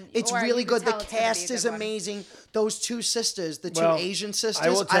 good one, It's or really you can good. The tell it's gonna be a cast good is one. amazing. Those two sisters, the two Well, Asian sisters, I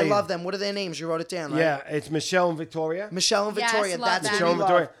will tell I you. love them. What are their names? You wrote it down, right? Yeah, it's Michelle and Victoria. Michelle and Yes, Victoria. love That's them. who Michelle we and love.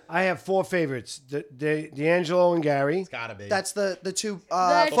 Victoria. I have 4 favorites: D'Angelo and Gary. It's gotta be. That's the two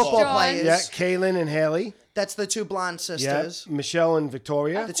The football Johns. players. Yeah, Kaylin and Haley. That's the two blonde Yeah, sisters. Michelle and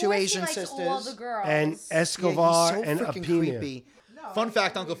Victoria. The Of two course he Asian likes sisters. all the girls. And Yeah, Escobar he's so and freaking Apina. creepy. Fun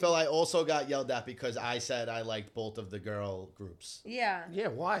fact, Uncle Phil, I also got yelled at because I said I liked both of the girl groups. Yeah. Yeah,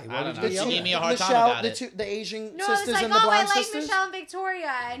 why? I Why don't would know. you She yell gave at me her? a hard time Michelle, about it. the Asian No, I was sisters like, and the "Oh, I blonde like sisters. Michelle and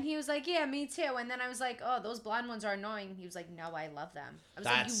Victoria," and he was like, "Yeah, me too." And then I was like, "Oh, those blonde ones are annoying." He was like, "No, I love them." I was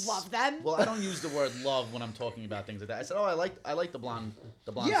like, "You love them?" Well, I don't use the word love when I'm talking about things like that. I said, "Oh, I like the blonde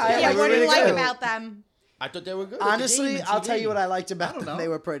Yeah, sisters." I yeah, like what do you really like good. about them? I thought they were good. Honestly, I'll tell you what I liked about don't them. know. They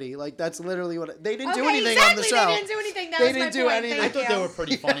were pretty. Like that's literally what they didn't do Okay, anything exactly. on the show. They didn't do anything. That They was my didn't do point. anything. I Thank thought you. they were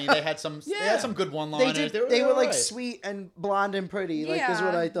pretty funny. They had some. They had some good They one-liners. did. They were like alright. sweet and blonde and pretty. Like is Yeah,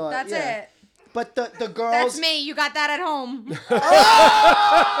 what I thought. That's yeah. it. But the girls. That's me. You got that at home.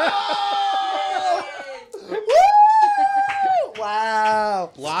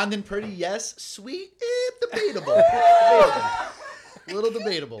 Wow. Blonde and pretty, yes. Sweet, debatable. Debatable. A little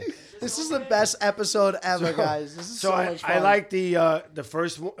debatable. This is the best episode ever, guys. This is so, So much fun. I like the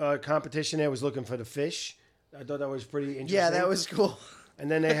first competition. There was looking for the fish. I thought that was pretty interesting. Yeah, that was cool. And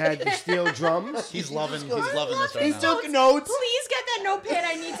then they had the steel drums. He's loving this right He now. took notes. Please get that notepad.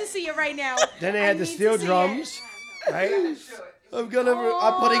 I need to see it right now. Then they I had the need to steel see drums. Right? I'm gonna. Oh,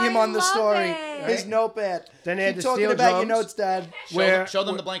 I'm putting him I on the love story. it. His notepad. Then they had Keep the talking steel about your drums. notes, Dad. Where, Show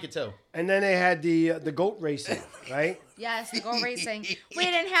them the blanket too. and then they had the goat racing, right? Yes, go racing. Wait,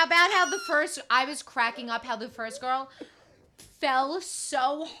 and how about how the first? I was cracking up how the first girl fell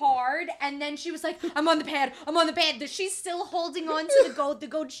so hard, and then she was like, "I'm on the pad. I'm on the pad." She's still holding on to the goat. The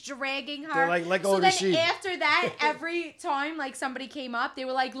goat's dragging her. They're like, "Let go so of the then sheep." after that, every time like somebody came up, they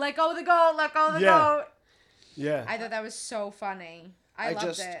were like, "Let go of the goat. Let go of the Yeah. goat." Yeah. I thought that was so funny. I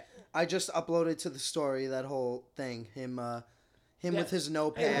loved it. I just uploaded to the story that whole thing. Him with his Oh,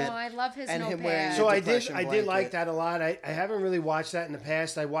 notepad. I love his and him notepad. wearing So I depression did blanket. like that a lot. I haven't really watched that in the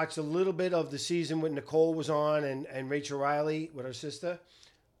past. I watched a little bit of the season when Nicole was on and Rachel Riley with her sister.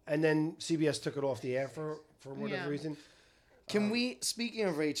 And then CBS took it off the air for whatever Yeah. reason. Can we? Speaking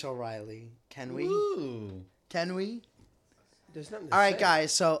of Rachel Riley, can we? Ooh. Can we? There's nothing to All right, say.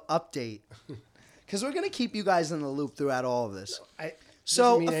 guys. So update, because we're gonna keep you guys in the loop throughout all of this. So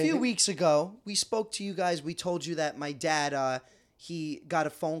doesn't mean a few anything. weeks ago, we spoke to you guys. We told you that my dad, he got a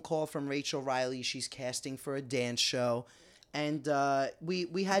phone call from Rachel Riley. She's casting for a dance show, and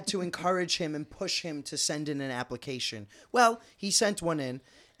we had to encourage him and push him to send in an application. Well, he sent one in,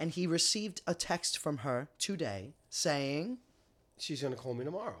 and he received a text from her today saying, She's going to call me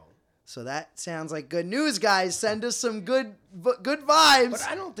tomorrow. "So that sounds like good news, guys. Send us some good vibes." But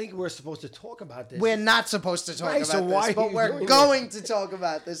I don't think we're supposed to talk about this. We're not supposed to talk Right, about so why this, are but you we're doing going to talk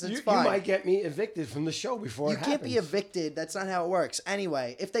about this. It's you fine. might get me evicted from the show before You it can't be happens. evicted. That's not how it works.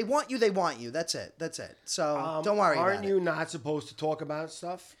 Anyway, if they want you, they want you. That's it. That's it. So don't worry Aren't about you it. not supposed to talk about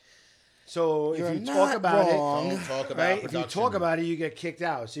stuff? So You're if you not talk about wrong. it, Don't talk about right? If you production. talk about it, you get kicked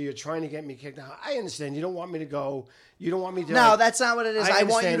out. So you're trying to get me kicked out. I understand. You don't want me to go. You don't want me to. No, that's not what it is. I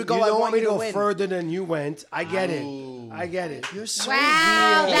want you understand. to go. You I don't want me you to to go win. further than you went. I get it. Ooh. I get it. You're so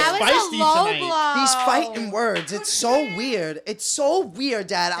Wow, weird. that was Feisty a low tonight. blow. He's fighting words. It's so weird. It's so weird,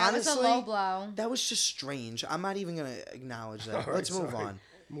 Dad. That Honestly, was a low blow. that was just strange. I'm not even gonna acknowledge that. All right, Let's move sorry. on.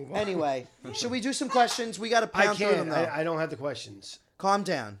 Move on. Anyway, should we do some questions? We got to I pound through them can't. though. I don't have the questions. Calm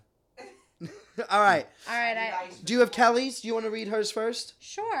down. All right. All right, Do you have Kelly's? Do you want to read hers first?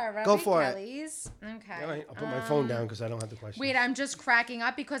 sure. Go Robbie for it. Kelly's. Okay. All right, I'll put my phone down because I don't have the questions. Wait, I'm just cracking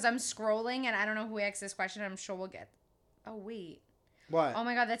up because I'm scrolling and I don't know who asked this question. I'm sure we'll get. Oh wait. What? Oh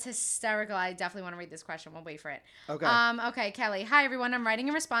my god, that's hysterical. I definitely want to read this question. We'll wait for it. Okay. Okay, Kelly. Hi everyone. I'm writing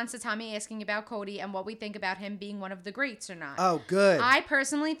in response to Tommy asking about Cody and what we think about him being one of the greats or not. Oh, good. I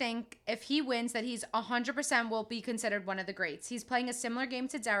personally think if he wins, that he's 100% will be considered one of the greats. He's playing a similar game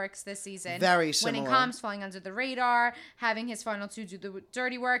to Derek's this season. Very Winning similar. comps, flying under the radar, having his final two do the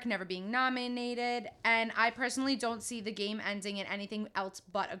dirty work, never being nominated. And I personally don't see the game ending in anything else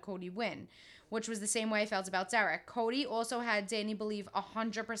but a Cody win, which was the same way I felt about Derek. Cody also had Danny believe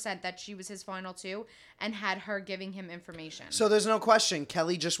 100% that she was his final two and had her giving him information. So there's no question.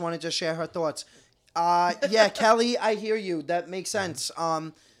 Kelly just wanted to share her thoughts. Yeah, Kelly, I hear you. That makes sense.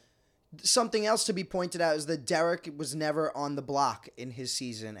 Something else to be pointed out is that Derek was never on the block in his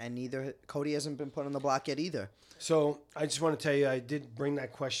season, and neither Cody hasn't been put on the block yet either. So I just want to tell you, I did bring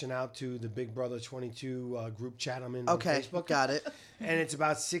that question out to the Big Brother 22 group chat I'm in on Okay, Facebook. got it. And it's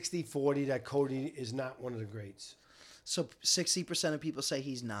about 60-40 that Cody is not one of the greats. So 60% of people say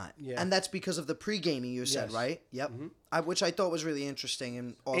he's not. Yeah. And that's because of the pre-gaming you said, Yes. right? Yep. Which I thought was really interesting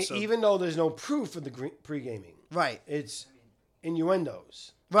and also... Even though there's no proof of the pre-gaming. Right. It's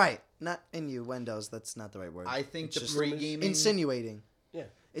innuendos. Right. Not innuendos. That's not the right word. I think It's the just pre-gaming. Insinuating. Yeah.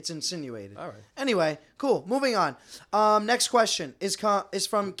 It's insinuated. All right. Anyway, cool. Moving on. Next question is from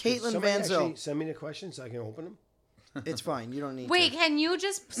Caitlin Somebody Van Zyl. actually send me the questions so I can open them. It's fine. You don't need Wait, to. can you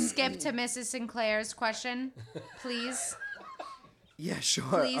just skip to Mrs. Sinclair's question, please? Yeah, sure.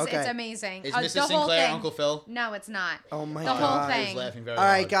 Please, okay. it's amazing. Is The Mrs. whole Sinclair thing. Uncle Phil? No, it's not. Oh my The God. whole I was thing. laughing very All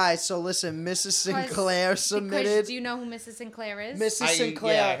right, hard. guys. So listen, Mrs. Sinclair Because submitted. do you know who Mrs. Sinclair is? Mrs. Yeah,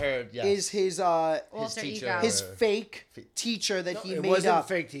 Sinclair I heard. Yes. is his Alter teacher. ego. his fake teacher that he It made wasn't up. a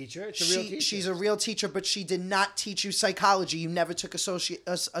fake teacher. It's a real teacher. She's a real teacher, but she did not teach you psychology. You never took a He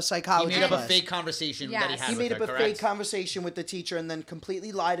psychology made up a class. fake conversation that he Yes. had He with made her, up a correct? fake conversation with the teacher and then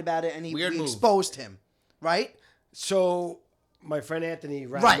completely lied about it, and we Weird move. exposed him. Right? So my friend Anthony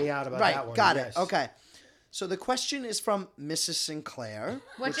ratted me out about that one. Got Yes. it. Okay. So the question is from Mrs. Sinclair,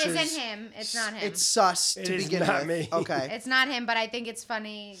 Which isn't him. It's not him. It's sus It to is begin not with. me. Okay. It's not him, but I think it's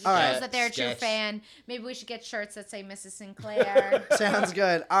funny. He All right. shows that they're a true Sketch. fan. Maybe we should get shirts that say Mrs. Sinclair. Sounds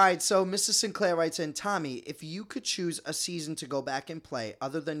good. All right. So Mrs. Sinclair writes in, Tommy, if you could choose a season to go back and play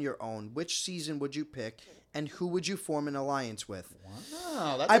other than your own, which season would you pick, and who would you form an alliance with?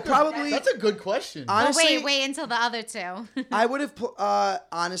 Wow, that's I a good, probably- That's a good question. Well, Honestly, wait until the other two. I would have,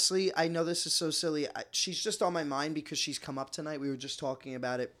 honestly, I know this is so silly. She's just on my mind because she's come up tonight. We were just talking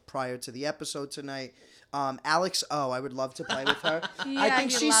about it prior to the episode tonight. Alex O, I would love to play with her. I Yeah,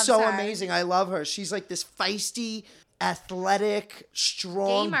 think he she's loves so her. amazing. I love her. She's like this feisty, athletic,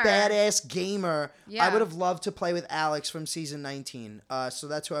 strong, Gamer. badass gamer. Yeah. I would have loved to play with Alex from season 19. So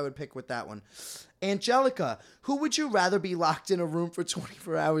that's who I would pick with that one. Angelica, who would you rather be locked in a room for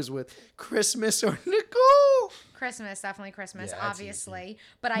 24 hours with? Christmas or Nicole? Christmas, definitely Christmas, Yeah, that's obviously.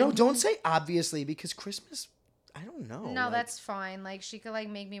 But No, I don't say obviously because Christmas, I don't know. No, like- that's fine. Like she could like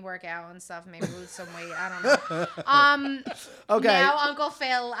make me work out and stuff, maybe lose some weight. I don't know. Okay. Now, Uncle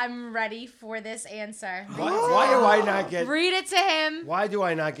Phil, I'm ready for this answer. Why do I not get? Read it to him. Why do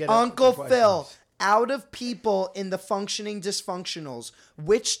I not get? Uncle the Phil, questions? out of people in the functioning dysfunctionals,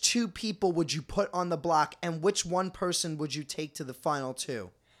 which two people would you put on the block and which one person would you take to the final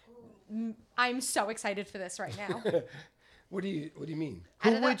two? I'm so excited for this right now. What do you mean?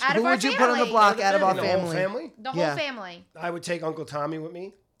 Out of the- out Who of our would you put on the family. block out of our The whole family? family? The whole Yeah. family. I would take Uncle Tommy with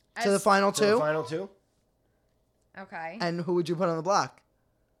me To the final to the two? final two. Okay. And who would you put on the block?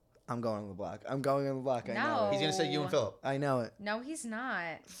 I'm going on the block. I'm going on the block. I know No. it. He's gonna say you and Philip. I know it. No, he's not.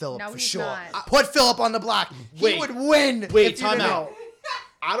 Philip no, for he's sure. Not. Put Philip on the block. He Wait. would win. Wait, if you time didn't- out.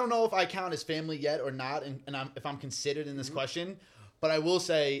 I don't know if I count as family yet or not, and if I'm considered in this question. But I will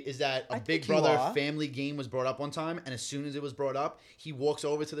say is that a I Big think you Brother are. family game was brought up one time, and as soon as it was brought up, he walks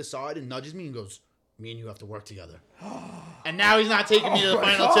over to the side and nudges me and goes, "Me and you have to work together." And now he's not taking me to the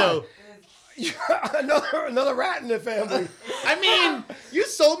my final God. two. another rat in the family. I mean, you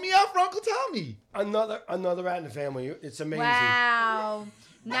sold me out for Uncle Tommy. another rat in the family. It's amazing. Wow.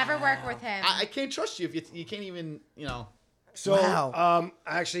 Never work with him. I can't trust you if you can't even, you know. So, Wow.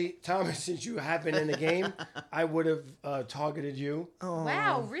 actually, Thomas, since you have been in the game, I would have targeted you.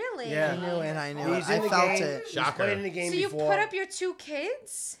 Wow, really? Yeah. I knew it. I knew He's it. in I the felt game. it. He's Shocker. played in the game So you before. put up your 2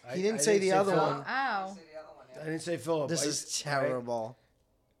 kids? He didn't say the other Philip. one. Oh. Say the other one, yeah. I didn't say Philip. This is terrible.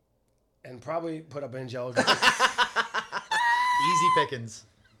 And probably put up Angelica. Easy pickings.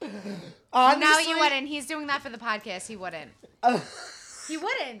 No, you wouldn't. He's doing that for the podcast. He wouldn't. He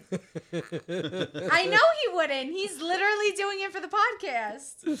wouldn't. I know he wouldn't. He's literally doing it for the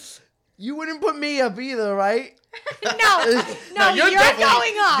podcast. You wouldn't put me up either, right? No, you're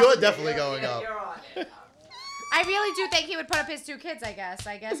going up. You're definitely going up. You're on it. I really do think he would put up his 2 kids, I guess.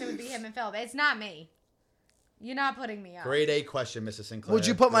 I guess it would be him and Philip. It's not me. You're not putting me up. Grade A question, Mrs. Sinclair. Would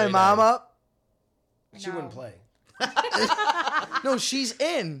you put my Grade mom A. up? She wouldn't play. No, she's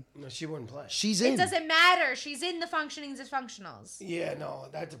in. No, she wouldn't play. She's in. It doesn't matter. She's in the functioning dysfunctionals. Yeah, no,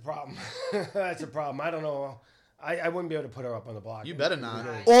 that's a problem. That's a problem. I don't know. I wouldn't be able to put her up on the block. You better not.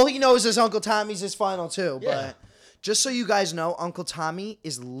 All he knows is Uncle Tommy's his final 2. Yeah. But just so you guys know, Uncle Tommy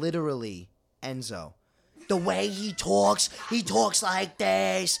is literally Enzo. The way he talks like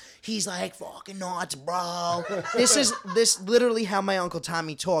this. He's like fucking nuts, bro. This literally how my Uncle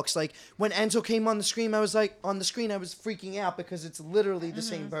Tommy talks. Like when Enzo came on the screen, I was freaking out because it's literally the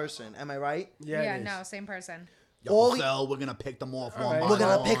same person. Am I right? Yeah, it is. no, same person. All Yo, we're gonna pick them off one right. by We're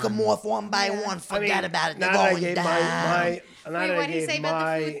gonna one. pick them off one by one. Forget about it. They're now that I going gave down. Wait, what did he say about the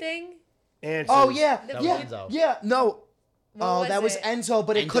my food thing? answers. Oh yeah, That yeah, was Enzo. yeah. No. What Oh, was that was it? Enzo,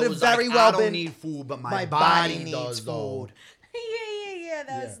 but it Enzo could have was very like, well I don't been. need food, but My my body body needs does though. food. Yeah.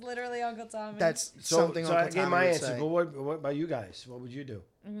 That was literally Uncle Tommy. That's So, something so Uncle I gave Tommy my would answer. say. But what about you guys? What would you do?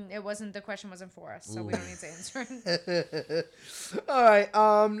 It wasn't. The question wasn't for us, so we don't need to answer it. All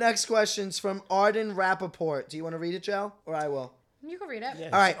right. Next question's from Arden Rappaport. Do you want to read it, Joe, or I will? You can read it. Yeah.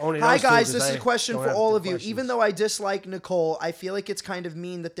 All right. Only Hi, those two, guys. 'cause This is I a question don't for have all the of you. questions. Even though I dislike Nicole, I feel like it's kind of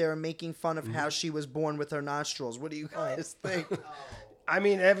mean that they're making fun of how she was born with her nostrils. What do you guys think? I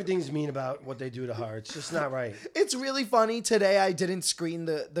mean, everything's mean about what they do to her. It's just not right. It's really funny. Today I didn't screen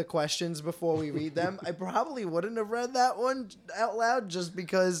the questions before we read them. I probably wouldn't have read that one out loud just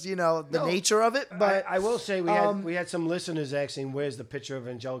because, the No. nature of it. But I will say we had some listeners asking, "Where's the picture of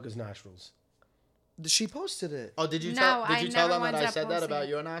Angelica's nostrils?" she posted it. Oh, did you No, tell? I Did you tell never them that wound I up said that posting about it.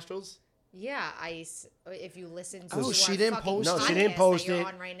 your nostrils? Yeah, if you listen to Oh, our she didn't fucking post it? No, she didn't podcast post that you're it.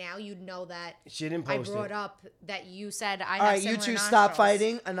 on right now, you'd know that She didn't I post brought it. up that you said I All have right, you similar two stop nostrils.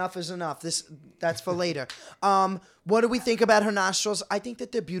 fighting. Enough is enough. That's for later. What do we think about her nostrils? I think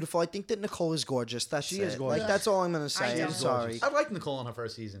that they're beautiful. I think that Nicole is gorgeous. That's She is it. gorgeous. Like that's all I'm gonna say. don't. I'm sorry. I like Nicole in her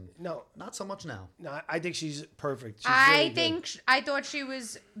first season. No, Not so much now. no, I think she's perfect. She's I really good. think I thought she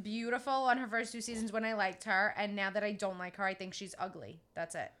was beautiful on her first 2 seasons when I liked her, and now that I don't like her, I think she's ugly.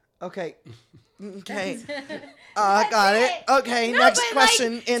 That's it. Okay. Okay. Got it. Okay. No, Next but,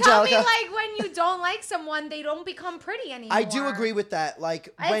 question, like, Angelica. Tell me, like, when you don't like someone, they don't become pretty anymore. I do agree with that. Like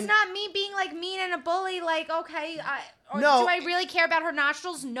It's when not me being like mean and a bully. Like, okay, No. do I really care about her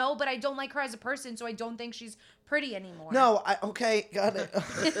nostrils? No, but I don't like her as a person, so I don't think she's pretty anymore. No, okay, got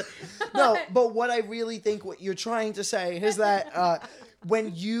it. No, but what I really think what you're trying to say is that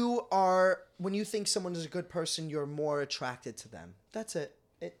when you think someone is a good person, you're more attracted to them. That's it.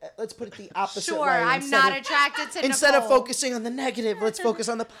 Let's put it the opposite Sure, way. I'm instead not of- attracted to Instead of Nicole. focusing on the negative, let's focus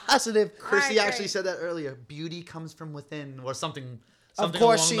on the positive. Chrissy Alright, actually great. said that earlier. Beauty comes from within, or something. Of Something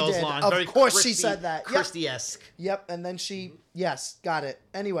course along she those did. lines. Of Very course she Christy- said that. Yep. Christy-esque. Yep, and then yes, got it.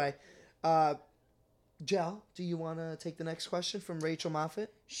 Anyway, Jel, do you want to take the next question from Rachel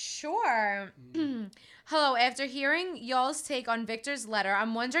Moffat? Sure. Hello, after hearing y'all's take on Victor's letter,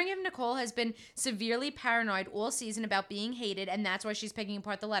 I'm wondering if Nicole has been severely paranoid all season about being hated, and that's why she's picking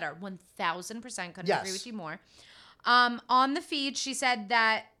apart the letter. 1000% couldn't Yes. agree with you more. On the feed, she said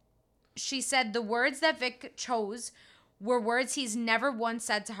the words that Vic chose were words he's never once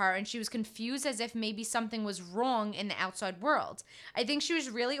said to her, and she was confused as if maybe something was wrong in the outside world. I think she was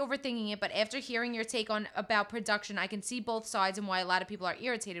really overthinking it, but after hearing your take on about production, I can see both sides and why a lot of people are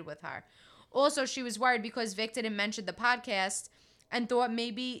irritated with her. Also, she was worried because Vic didn't mention the podcast and thought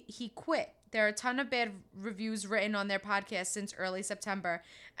maybe he quit. There are a ton of bad reviews written on their podcast since early September,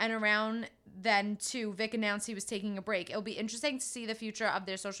 and around then, too, Vic announced he was taking a break. It'll be interesting to see the future of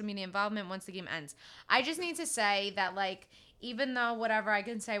their social media involvement once the game ends. I just need to say that, like, even though whatever I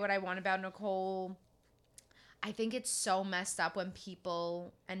can say what I want about Nicole, I think it's so messed up when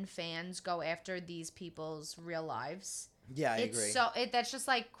people and fans go after these people's real lives. Yeah, I agree. That's just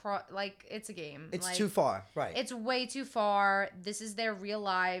like it's a game. It's Like, too far. Right. It's way too far. This is their real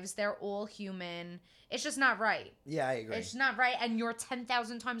lives. They're all human. It's just not right. Yeah, I agree. It's not right, and you're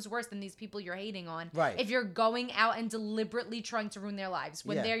 10,000 times worse than these people you're hating on. Right. If you're going out and deliberately trying to ruin their lives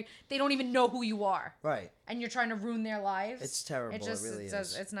when Yeah. they don't even know who you are, Right. and you're trying to ruin their lives. It's terrible. It really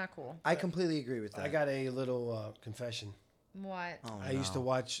is. It's not cool. I completely agree with that. I got a little confession. What? Oh, I used to no.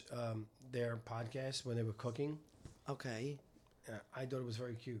 watch their podcast when they were cooking. Okay. I thought it was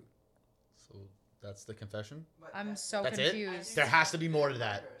very cute. So that's the confession. I'm so That's confused. it. There has to be more to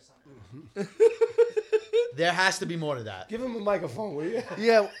that. There has to be more to that. Give him a microphone, will you?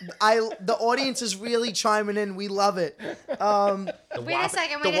 Yeah, the audience is really chiming in. We love it. The Wait a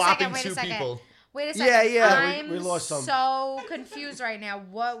second. the Wait a whopping second. Wait a two second. people. Wait a Yeah, second. yeah. I'm We lost some. so confused right now.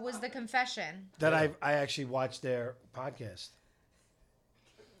 What was the confession? That I actually watched their podcast.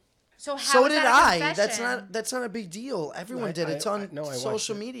 So how So is did that a I. confession? That's not a big deal. Everyone did. It's on I watched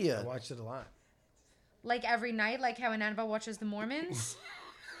social it. media. I watched it a lot. Like every night, like how Annabelle watches the Mormons.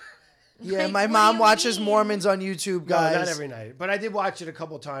 Yeah, Like, my what do mom you watches mean? Mormons on YouTube, No, guys. not every night, but I did watch it a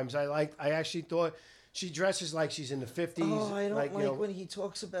couple times. I actually thought she dresses like she's in the 50s. Oh, I don't like, you know, when he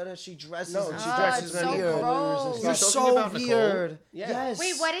talks about how she dresses. No, and she Oh, dresses it's in so colors and gross. You're stuff. Talking so about Nicole? weird. Yeah. Yes.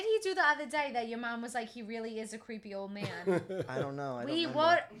 Wait, what did he do the other day that your mom was like, he really is a creepy old man? I don't know. I don't Wait, remember.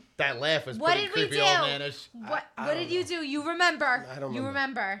 what? That laugh was What pretty did we creepy do? old manish. What? I What don't did you do? You remember? I don't You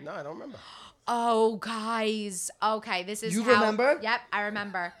remember? No, I don't remember. Oh, guys. Okay, this is You how- remember? Yep, I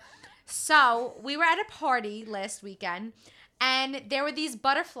remember. So we were at a party last weekend, and there were these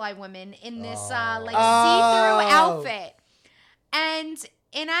butterfly women in this see-through outfit, and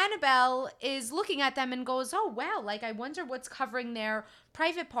Annabelle is looking at them and goes, "Oh wow! Like I wonder what's covering their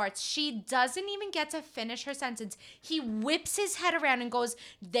private parts." She doesn't even get to finish her sentence. He whips his head around and goes,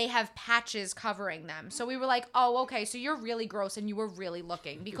 "They have patches covering them." So we were like, "Oh, okay. So you're really gross and you were really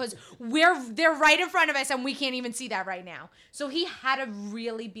looking because they're right in front of us and we can't even see that right now." So he had to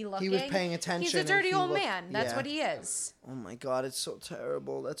really be looking. He was paying attention. He's a and dirty he old looked- man. That's yeah. what he is. Oh my god, it's so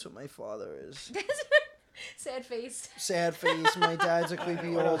terrible. That's what my father is. Sad face. Sad face. My dad's a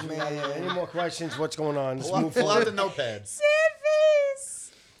creepy What else old we got here? Any man. more questions? What's going on? Let's move Pull out the forward. notepad. Sad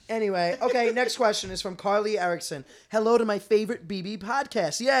face. Anyway, okay, next question is from Carly Erickson. Hello to my favorite BB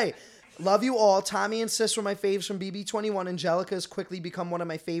podcast. Yay! Love you all. Tommy and Sis were my faves from BB21. Angelica has quickly become one of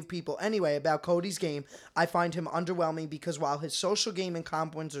my fave people. Anyway, about Cody's game, I find him underwhelming because while his social game and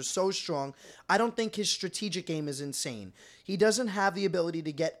comp wins are so strong, I don't think his strategic game is insane. He doesn't have the ability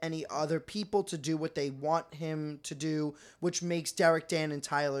to get any other people to do what they want him to do, which makes Derek, Dan, and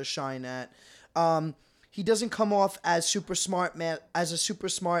Tyler shine at. He doesn't come off as as a super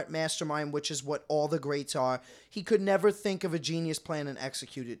smart mastermind, which is what all the greats are. He could never think of a genius plan and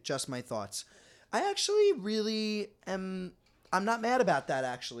execute it. Just my thoughts. I actually really am. I'm not mad about that.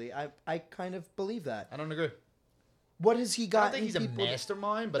 Actually, I kind of believe that. I don't agree. What has he I got? don't think he's a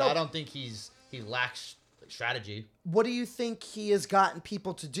mastermind, but No. I don't think he lacks strategy. What do you think he has gotten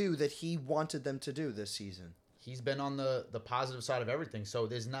people to do that he wanted them to do this season? He's been on the positive side of everything, so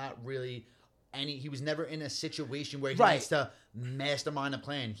there's not really he was never in a situation where he Right. needs to mastermind a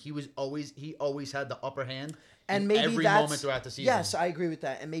plan. He always had the upper hand And in maybe every that's, moment throughout the season. Yes, I agree with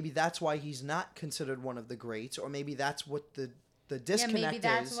that. And maybe that's why he's not considered one of the greats, or maybe that's what the disconnect Yeah, maybe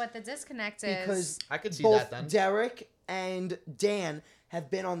that's is. what the disconnect is. Because I could see both that then. Derek and Dan have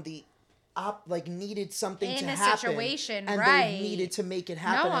been on the needed something In to a happen, situation, and right. they needed to make it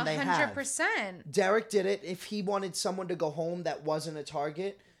happen, no, and they have. 100%. Derek did it. If he wanted someone to go home that wasn't a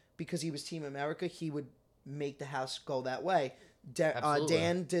target because he was Team America, he would make the house go that way. Absolutely.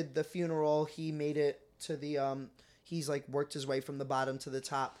 Dan did the funeral. He made it to the he's like worked his way from the bottom to the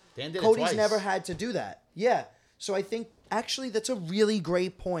top. Dan did it Cody's twice. never had to do that. Yeah. So I think actually that's a really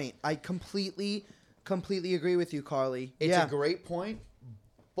great point. I completely agree with you, Carly. It's yeah. a great point,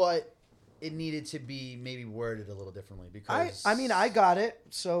 but it needed to be maybe worded a little differently because I mean I got it.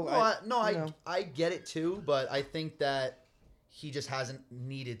 So I you know. I get it too, but I think that he just hasn't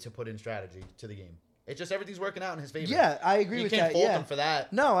needed to put in strategy to the game. It's just everything's working out in his favor. Yeah, I agree You with can't that. fault Yeah. him for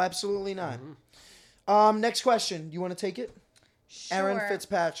that. No, absolutely not. Next question. You want to take it? Aaron Sure.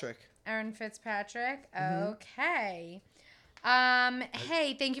 Fitzpatrick. Aaron Fitzpatrick. Mm-hmm. Okay.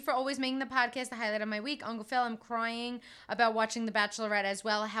 Hey, thank you for always making the podcast the highlight of my week. Uncle Phil, I'm crying about watching The Bachelorette as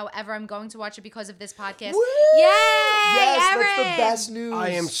well. However, I'm going to watch it because of this podcast. Woo! Yay, Yes, Aaron! that's the best news. I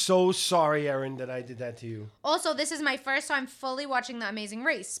am so sorry, Aaron, that I did that to you. Also, this is my first time fully watching The Amazing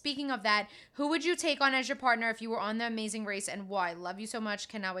Race. Speaking of that, who would you take on as your partner if you were on The Amazing Race and why? Love you so much.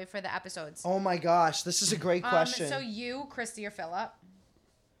 Cannot wait for the episodes. Oh my gosh, this is a great question. So you, Christy or Philip?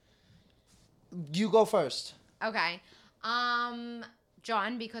 You go first. Okay.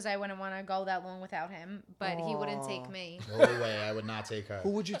 John, because I wouldn't want to go that long without him, but he wouldn't take me. No way, I would not take her. Who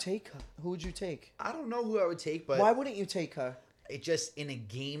would you take? Who would you take? I don't know who I would take, but Why wouldn't you take her? it just in a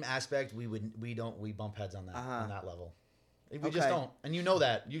game aspect, we bump heads on that level. We Okay. just don't, and you know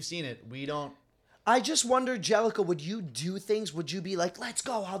that. You've seen it. We don't. I just wonder, Jellica, would you do things? Would you be like, let's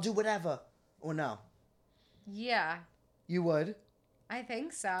go, I'll do whatever? Or no? Yeah, You would? I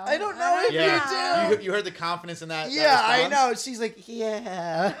think so. I don't know if Yeah, you do. you heard the confidence in that. Yeah, I response? know. She's like,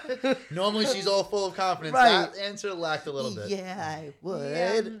 yeah. Normally, she's all full of confidence. Right. That answer lacked a little bit. Yeah, I would.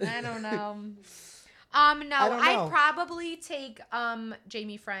 Yeah, I don't know. No, I don't know. I'd probably take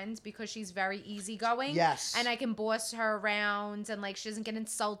Jamie Friends because she's very easygoing. Yes. And I can boss her around and like she doesn't get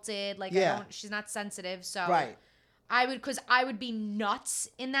insulted. Like Yeah. she's not sensitive. So Right. I would be nuts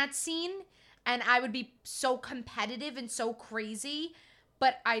in that scene and I would be so competitive and so crazy,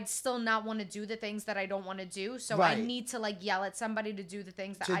 but I'd still not want to do the things that I don't want to do. So Right. I need to like yell at somebody to do the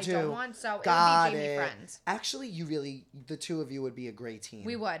things that To I do. don't want. So Got it would be Jamie it. Friends. Actually, the two of you would be a great team.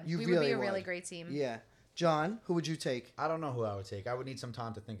 We would. You We really would be a really great team. Yeah. John, who would you take? I don't know who I would take. I would need some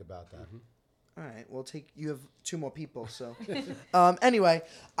time to think about that. All right, we'll take. You have two more people, so. Anyway,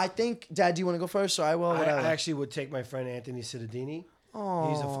 I think, Dad, do you want to go first, or I will? I Whatever. actually would take my friend Anthony Cittadini.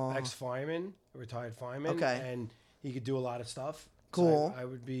 He's an ex-fireman, a retired fireman. Okay. And he could do a lot of stuff. Cool. So I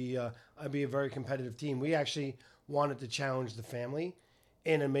would be, I'd be a very competitive team. We actually wanted to challenge the family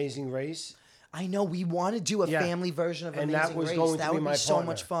in Amazing Race. I know we want to do a Yeah. family version of And Amazing that was Race. going to That be would my be so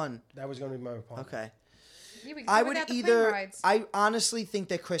partner. much fun. That was going to be my partner. Okay. Yeah, we can I do would without the plane either. rides. I honestly think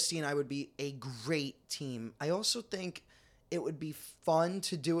that Christy and I would be a great team. I also think it would be fun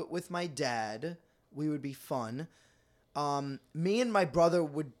to do it with my dad. We would be fun. Me and my brother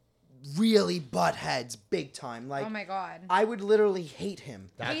would really butt heads big time. Like, Oh my god. I would literally hate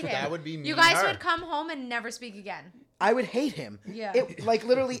him. Hate him. That would be me. You and guys her. would come home and never speak again. I would hate him. Yeah. It, like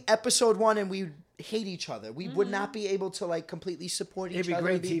literally episode 1, and we would hate each other. We would not be able to like completely support It'd each be other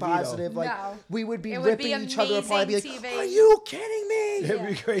great and be TV, though. positive. Like No. we would be It would be ripping each other apart. I'd be like, amazing TV. "Are you kidding me?" It'd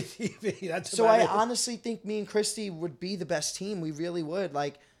be great TV. That's So about I it. honestly think me and Christy would be the best team. we really would.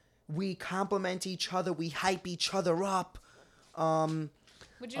 Like, we compliment each other. We hype each other up.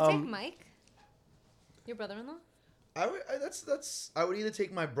 Would you take Mike? Your brother-in-law? I would either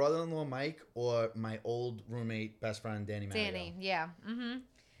take my brother-in-law Mike or my old roommate, best friend Danny Mario. Danny, yeah. Mm-hmm.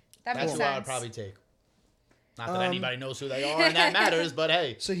 That That's makes who sense. I would probably take. Not that anybody knows who they are, and that matters. But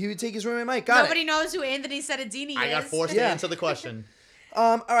hey, So he would take his roommate Mike. Got Nobody it. knows who Anthony Cittadini is. I got forced Yeah. to answer the question.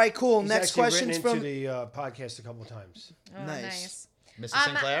 All right, cool. He's Next actually question's written from. into the podcast a couple times. Oh, Nice. nice. Mrs.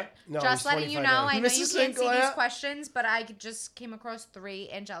 Sinclair. No, Just he's letting you 25 know, days. I know Mrs. you can't see Sinclair? these questions, but I just came across 3.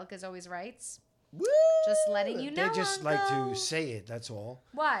 Angelica's always writes. Woo! Just letting you know. They just like Uncle. to say it. That's all.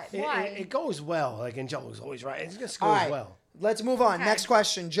 What? Why? It goes well. Like Angelica's always right. It just goes All right, well. let's move on. Okay. Next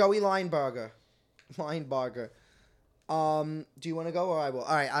question, Joey Linebarger. Do you want to go or I will?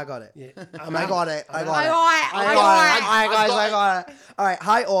 All right, I got it. Yeah. I got it. I got it. I got it. I got it. I got All right, guys, I got it. All right,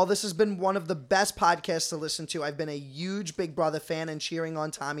 hi all. This has been one of the best podcasts to listen to. I've been a huge Big Brother fan, and cheering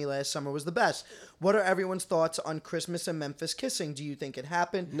on Tommy last summer was the best. What are everyone's thoughts on Christmas and Memphis kissing? Do you think it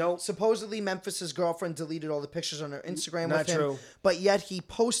happened? No. Supposedly, Memphis's girlfriend deleted all the pictures on her Instagram Not with him, true. but yet he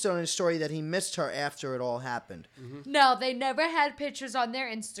posted on his story that he missed her after it all happened. No, they never had pictures on their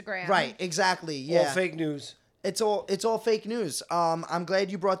Instagram. Right? Exactly. All Yeah. fake news. It's all fake news. I'm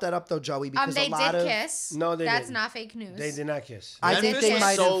glad you brought that up though, Joey, because They a lot did of kiss. No, they That's didn't. not fake news. They did not kiss. I think Memphis they was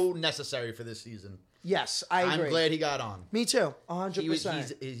might so necessary for this season. yes, I agree. I'm glad he got on. Me too, He was,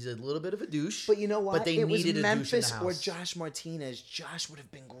 100%. he's a little bit of a douche. But you know what? But they it was needed a douche in Memphis the or house. Josh Martinez. Josh would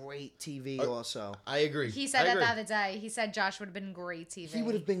have been great TV also. I agree. He said I that agree. the other day. He said Josh would have been great TV. He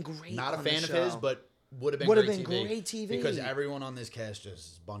would have been great. Not a on the fan of show. his, but would have been Would've great been TV. great TV. Because everyone on this cast just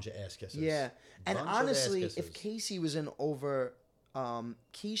is a bunch of ass kisses. Yeah, and Bunch of ass honestly, kisses. if Casey was in over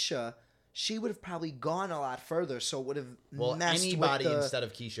Keisha, she would have probably gone a lot further. So it would have well, messed anybody with the... instead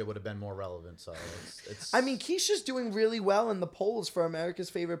of Keisha would have been more relevant. So it's I mean, Keisha's doing really well in the polls for America's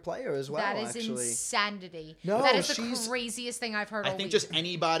favorite player as well. That is actually. insanity. No, that is the she's- craziest thing I've heard I all think week. just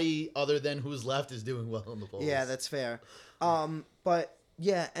anybody other than who's left is doing well in the polls. Yeah, that's fair. But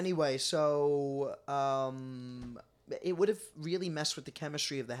yeah, anyway, so it would have really messed with the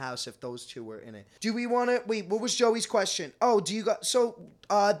chemistry of the house if those two were in it. Do we want to wait? What was Joey's question? Oh, do you got so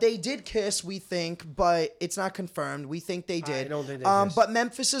they did kiss, we think, but it's not confirmed. We think they did. I don't think they kissed. But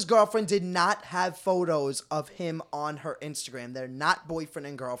Memphis's girlfriend did not have photos of him on her Instagram. They're not boyfriend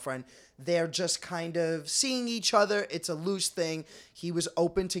and girlfriend. They're just kind of seeing each other. It's a loose thing. He was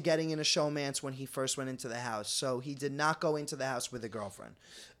open to getting in a showmance when he first went into the house. So he did not go into the house with a girlfriend.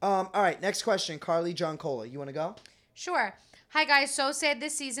 All right, next question. Carly John Cola. You want to go? Sure. Hi guys, so sad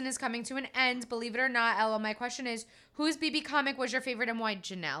this season is coming to an end. Believe it or not, Ella, my question is, whose BB comic was your favorite and why,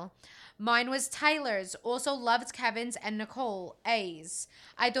 Janelle? Mine was Tyler's. Also loved Kevin's and Nicole A's.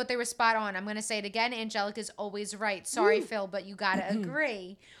 I thought they were spot on. I'm going to say it again. Angelica's always right. Sorry, Phil, but you got to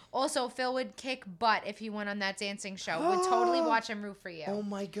agree. Also, Phil would kick butt if he went on that dancing show. Would totally watch him root for you. Oh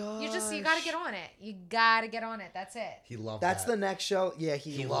my god. You got to get on it. You got to get on it. That's it. He loved That's that. the next show. Yeah,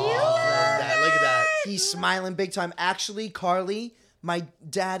 he loved loves that. Look at that. He's smiling big time. Actually, Carly, my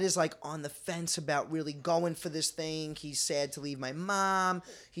dad is like on the fence about really going for this thing. He's sad to leave my mom.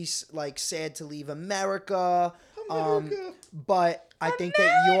 He's like sad to leave America. But I think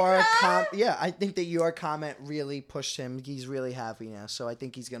that your comment really pushed him. He's really happy now, so I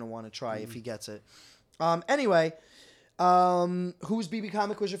think he's gonna want to try if he gets it. Anyway, whose BB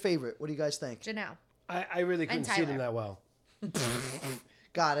comic was your favorite? What do you guys think? Janelle. I really couldn't see them Tyler. that well.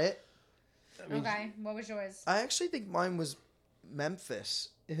 Got it. Okay. What was yours? I actually think mine was Memphis.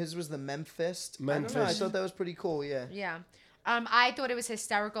 His was the Memphis. I don't know. I Memphis. thought that was pretty cool. Yeah. Yeah. I thought it was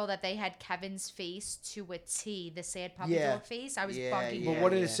hysterical that they had Kevin's face to a T, the sad puppy Yeah. dog face. I was Yeah, bugging. yeah. But what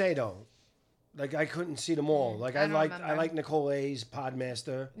did yeah. it say though? Like I couldn't see them all. Like I I don't liked remember. Nicole A's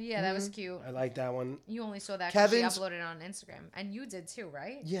Podmaster. Yeah, that was cute. I like that one. You only saw that because she Kevin's- uploaded it on Instagram. And you did too,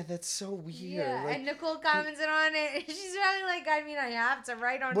 right? Yeah, that's so weird. Yeah, Like, and Nicole commented on it. She's probably like, I mean, I have to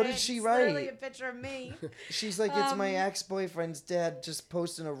write on it. What did she It's write? literally a picture of me. she's like, it's my ex-boyfriend's dad just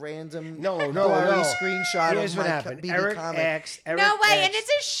posting a random No, blurry screenshot Here's of what my happened. BB Eric comic. X. Eric No way, and X. it's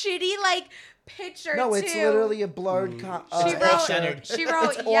a shitty, like, picture, No, too. it's literally a blurred. She picture. wrote, off-centered. she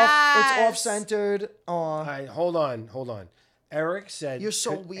wrote, It's yes. off-centered. All right, hold on. Eric said, You're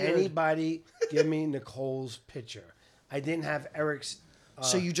so "Could weird." Anybody give me Nicole's picture?" I didn't have Eric's.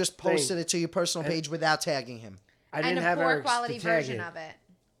 So you just posted it to your personal page without tagging him. I And didn't a have poor Eric's quality to tag version it. of it.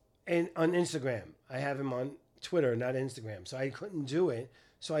 And on Instagram, I have him on Twitter, not Instagram. So I couldn't do it.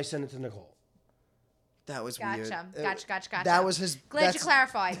 So I sent it to Nicole. That was weird. Gotcha. That was his. Glad you that's-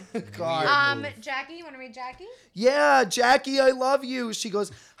 clarified. God. Jackie, you want to read Jackie? Yeah, Jackie, I love you. She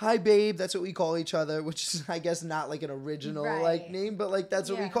goes, hi, babe. That's what we call each other, which is, I guess, not like an original like Right. name, but like that's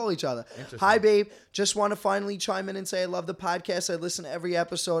what we Yeah. call each other. Hi, babe. Just want to finally chime in and say I love the podcast. I listen to every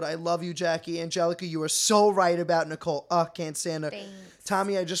episode. I love you, Jackie. Angelica, you are so right about Nicole. Can't stand her. Thanks.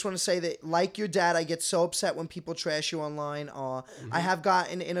 Tommy, I just want to say that, like your dad, I get so upset when people trash you online. I have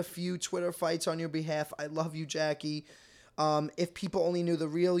gotten in a few Twitter fights on your behalf. I love you, Jackie. If people only knew the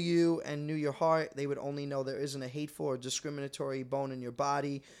real you and knew your heart, they would only know there isn't a hateful or discriminatory bone in your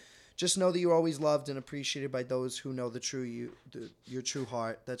body. Just know that you're always loved and appreciated by those who know the true you, your true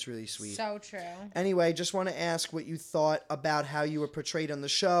heart. That's really sweet. So true. Anyway, just want to ask what you thought about how you were portrayed on the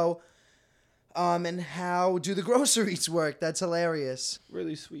show. And how do the groceries work? That's hilarious.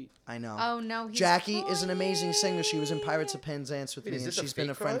 Really sweet. I know. Oh, no, he's Jackie is an amazing singer. She was in Pirates of Penzance with Wait, me, is and this a she's been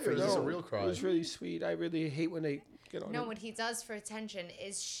a fake friend cry for or is years. this a real cry? It was really sweet. I really hate when they get on No, it. what he does for attention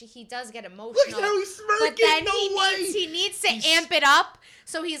is he does get emotional. Look at how he's smirking. But then No way. he needs to amp it up.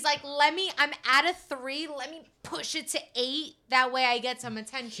 So he's like, I'm at a 3. Let me push it to 8. That way I get some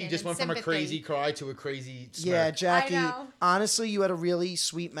attention. He just and went from a sympathy. crazy cry to a crazy smirk. Yeah, Jackie. I know. Honestly, you had a really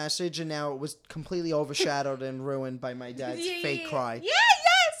sweet message, and now it was completely overshadowed and ruined by my dad's fake cry. Yeah,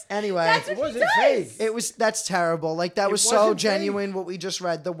 yes. Anyway, That's It what wasn't he does. fake. that's terrible. Like that It was so wasn't genuine. What we just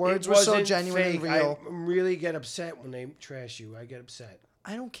read, the words It were so wasn't genuine and fake. real. I really get upset when they trash you. I get upset.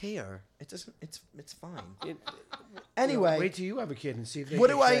 I don't care. It doesn't. It's fine. It- Anyway, wait till you have a kid and see if they What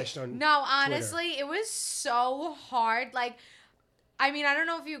get do I- trashed on No, honestly, it was so hard. Like, I mean, I don't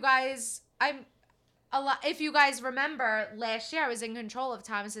know if you guys, if you guys remember, last year I was in control of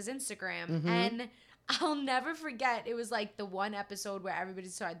Thomas's Instagram, Mm-hmm. and I'll never forget. It was like the one episode where everybody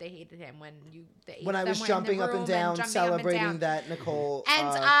decided they hated him when when I was jumping up and down, celebrating that Nicole. And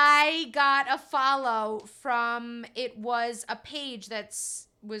I got a follow from, it was a page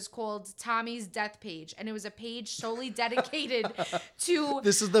was called Tommy's Death Page, and it was a page solely dedicated to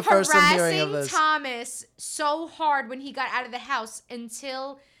This is the first I'm hearing of harassing this. Thomas so hard when he got out of the house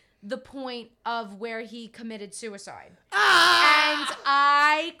until the point of where he committed suicide. And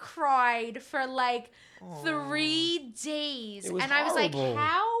I cried for like 3 days. It was And I was like, horrible.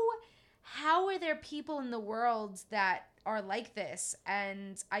 how are there people in the world that are like this?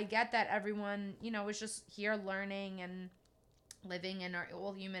 And I get that everyone, is just here learning and living and are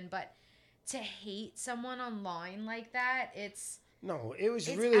all human, but to hate someone online like that, it's No, it was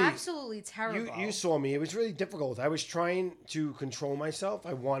it's really absolutely terrible. You saw me. It was really difficult. I was trying to control myself.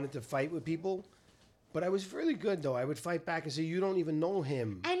 I wanted to fight with people, but I was really good though. I would fight back and say, "You don't even know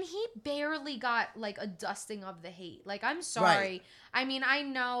him." And he barely got like a dusting of the hate. Like, I'm sorry. Right. I mean, I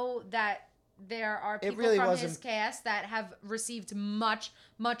know that there are people really from wasn't- his cast that have received much,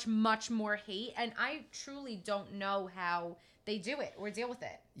 much, much more hate, and I truly don't know how they do it or deal with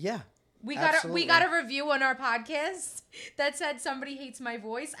it. Yeah. We Absolutely. got a review on our podcast that said somebody hates my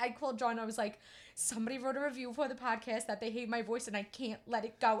voice. I called John. I was like, somebody wrote a review for the podcast that they hate my voice, and I can't let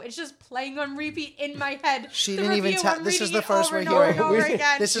it go. It's just playing on repeat in my head. She The didn't even review, tell. I'm This is reading the it first over we're and over hearing. and over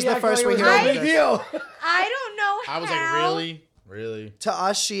again. This is She the acted like first it we're was hearing. no of big this. deal. I don't know how. I was like, really? Really? To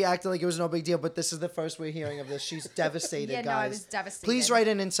us, she acted like it was no big deal, but this is the first we're hearing of this. She's devastated, Yeah, guys. no, I was devastated. Please write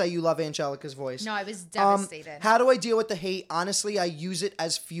in and say you love Angelica's voice. No, I was devastated. How do I deal with the hate? Honestly, I use it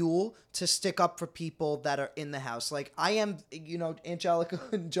as fuel to stick up for people that are in the house. Like, I am, Angelica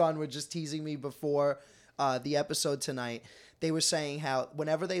and John were just teasing me before the episode tonight. They were saying how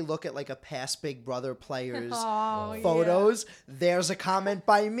whenever they look at like a past Big Brother player's Oh, photos, there's a comment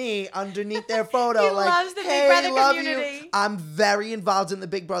by me underneath their photo. He like, loves the Big hey, Brother love community." You. I'm very involved in the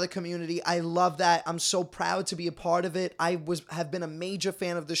Big Brother community. I love that. I'm so proud to be a part of it. I have been a major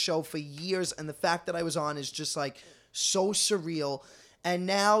fan of the show for years, and the fact that I was on is just like so surreal. And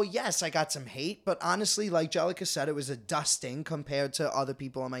now, yes, I got some hate, but honestly, like Jellica said, it was a dusting compared to other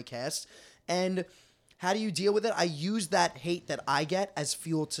people on my cast. And how do you deal with it? I use that hate that I get as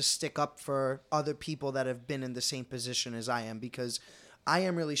fuel to stick up for other people that have been in the same position as I am, because I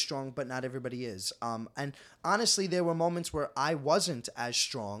am really strong, but not everybody is. And honestly, there were moments where I wasn't as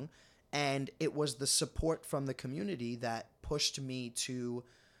strong, and it was the support from the community that pushed me to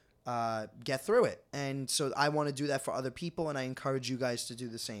get through it. And so I want to do that for other people, and I encourage you guys to do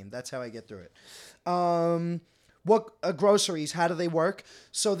the same. That's how I get through it. What groceries? How do they work?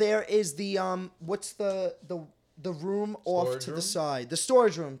 So there is the what's the room off Storage to the room? side, the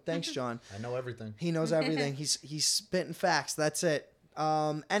storage room. Thanks, John. I know everything. He knows everything. He's spitting facts. That's it.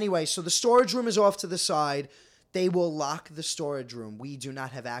 Anyway, so the storage room is off to the side. They will lock the storage room. We do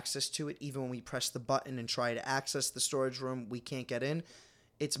not have access to it. Even when we press the button and try to access the storage room, we can't get in.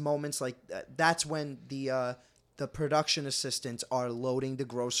 It's moments like that's when the production assistants are loading the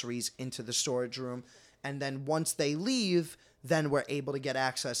groceries into the storage room. And then once they leave, then we're able to get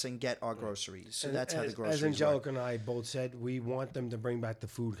access and get our groceries. So that's how the groceries As Angelica and I both said, we want them to bring back the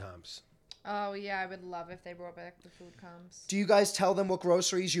food comps. Oh, yeah, I would love if they brought back the food comps. Do you guys tell them what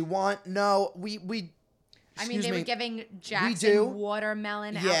groceries you want? No, we I mean, they were giving do. Jackson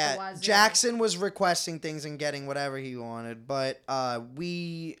watermelon out the wazoo. Jackson was requesting things and getting whatever he wanted, but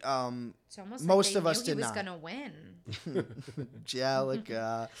we It's almost most like they of us knew did he was not. gonna win.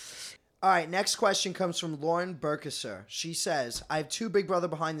 Jellica. All right, next question comes from Lauren Berkesser. She says, I have two Big Brother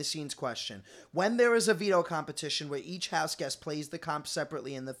behind the scenes question. When there is a veto competition where each house guest plays the comp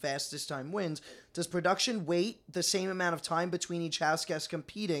separately and the fastest time wins, does production wait the same amount of time between each house guest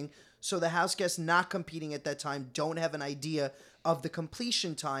competing so the house guests not competing at that time don't have an idea of the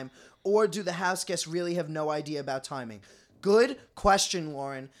completion time, or do the house guests really have no idea about timing? Good question,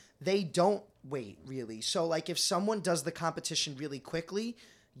 Lauren. They don't wait, really. So, like, if someone does the competition really quickly,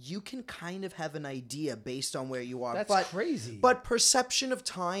 you can kind of have an idea based on where you are. That's crazy. But perception of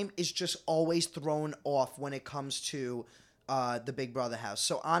time is just always thrown off when it comes to the Big Brother house.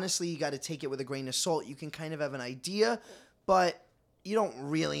 So honestly, you got to take it with a grain of salt. You can kind of have an idea, but you don't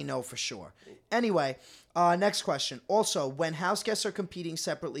really know for sure. Anyway, next question. Also, when house guests are competing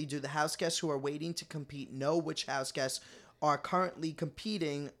separately, do the house guests who are waiting to compete know which house guests are currently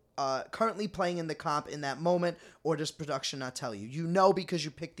playing in the comp in that moment, or does production not tell you? You know, because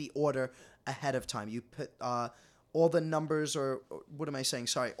you pick the order ahead of time. You put all the numbers, or what am I saying?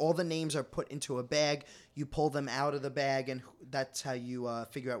 Sorry, all the names are put into a bag. You pull them out of the bag, and that's how you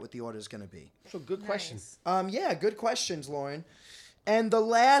figure out what the order is going to be. So good question. Yeah, good questions, Lauren. And the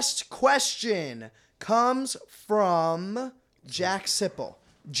last question comes from Jack Sipple.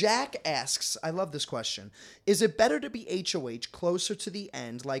 Jack asks, I love this question, is it better to be HOH closer to the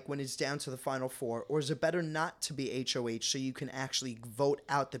end, like when it's down to the final four, or is it better not to be HOH so you can actually vote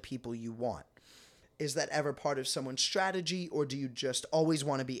out the people you want? Is that ever part of someone's strategy, or do you just always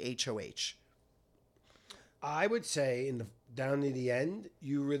want to be HOH? I would say down to the end,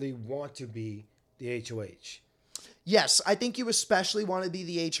 you really want to be the HOH. Yes, I think you especially want to be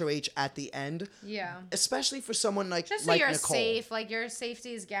the HOH at the end. Yeah. Especially for someone like Just so like you're Nicole. safe, like your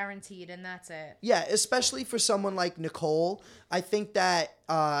safety is guaranteed, and that's it. Yeah, especially for someone like Nicole. I think that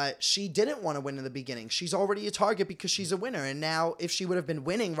she didn't want to win in the beginning. She's already a target because she's a winner. And now if she would have been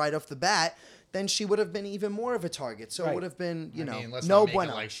winning right off the bat, then she would have been even more of a target. So it would have been, let's no not make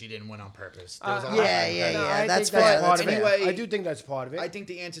bueno. it like she didn't win on purpose. There was a lot yeah, of yeah, that. yeah. I That's think fair. that's part That's of fair. it. I do think that's part of it. I think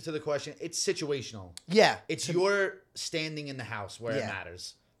the answer to the question, it's situational. Yeah. It's your standing in the house where it Yeah.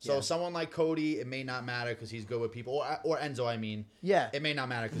 matters. So Yeah. someone like Cody, it may not matter because he's good with people, or Enzo. I mean, Yeah. it may not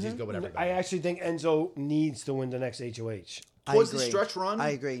matter because he's good with everybody. I actually think Enzo needs to win the next HOH. Towards the agree. stretch run, I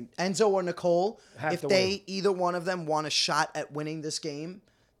agree. Enzo or Nicole, Have if to they win. either one of them want a shot at winning this game,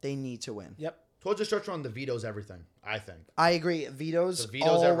 they need to win. Yep. towards the stretch run, the veto's everything. I think I agree. Vetoes, The veto's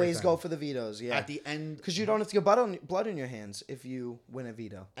always everything. go for the vetoes. Yeah, at the end, because you don't have to get blood in your hands if you win a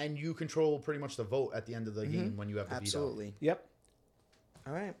veto. and you control pretty much the vote at the end of the game when you have the Absolutely. Yep.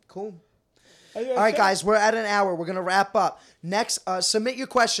 All right. Cool. All All right, guys, we're at an hour. We're going to wrap up. Next, submit your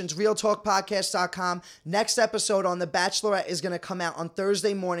questions, realtalkpodcast.com. Next episode on The Bachelorette is going to come out on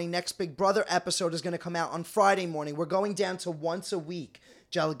Thursday morning. Next Big Brother episode is going to come out on Friday morning. We're going down to once a week.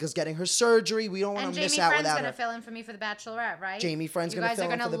 Jellica's getting her surgery. We don't want And to Jamie miss out Friend's without gonna her. fill in for me for the Bachelorette, right? Jamie Friend's going to fill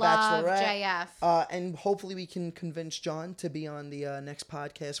in for The love Bachelorette. JF. And hopefully we can convince John to be on the next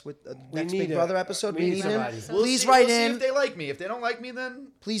podcast with We next need Big a- Brother episode. we We need need him. somebody. Please see, write see in. if they like me. If they don't like me,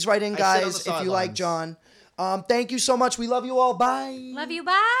 then Please write in, I sit on guys, the if you like sidelines. John. Thank you so much. We love you all. Bye. Love you.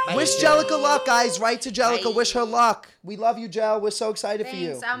 Bye. Wish Jellica luck, guys. Write to Jellica. Bye. Wish her luck. We love you, Jell. We're so excited for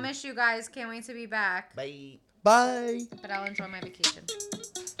you. Thanks. I'll miss you guys. Can't wait to be back. bye. Bye. But I'll enjoy my vacation.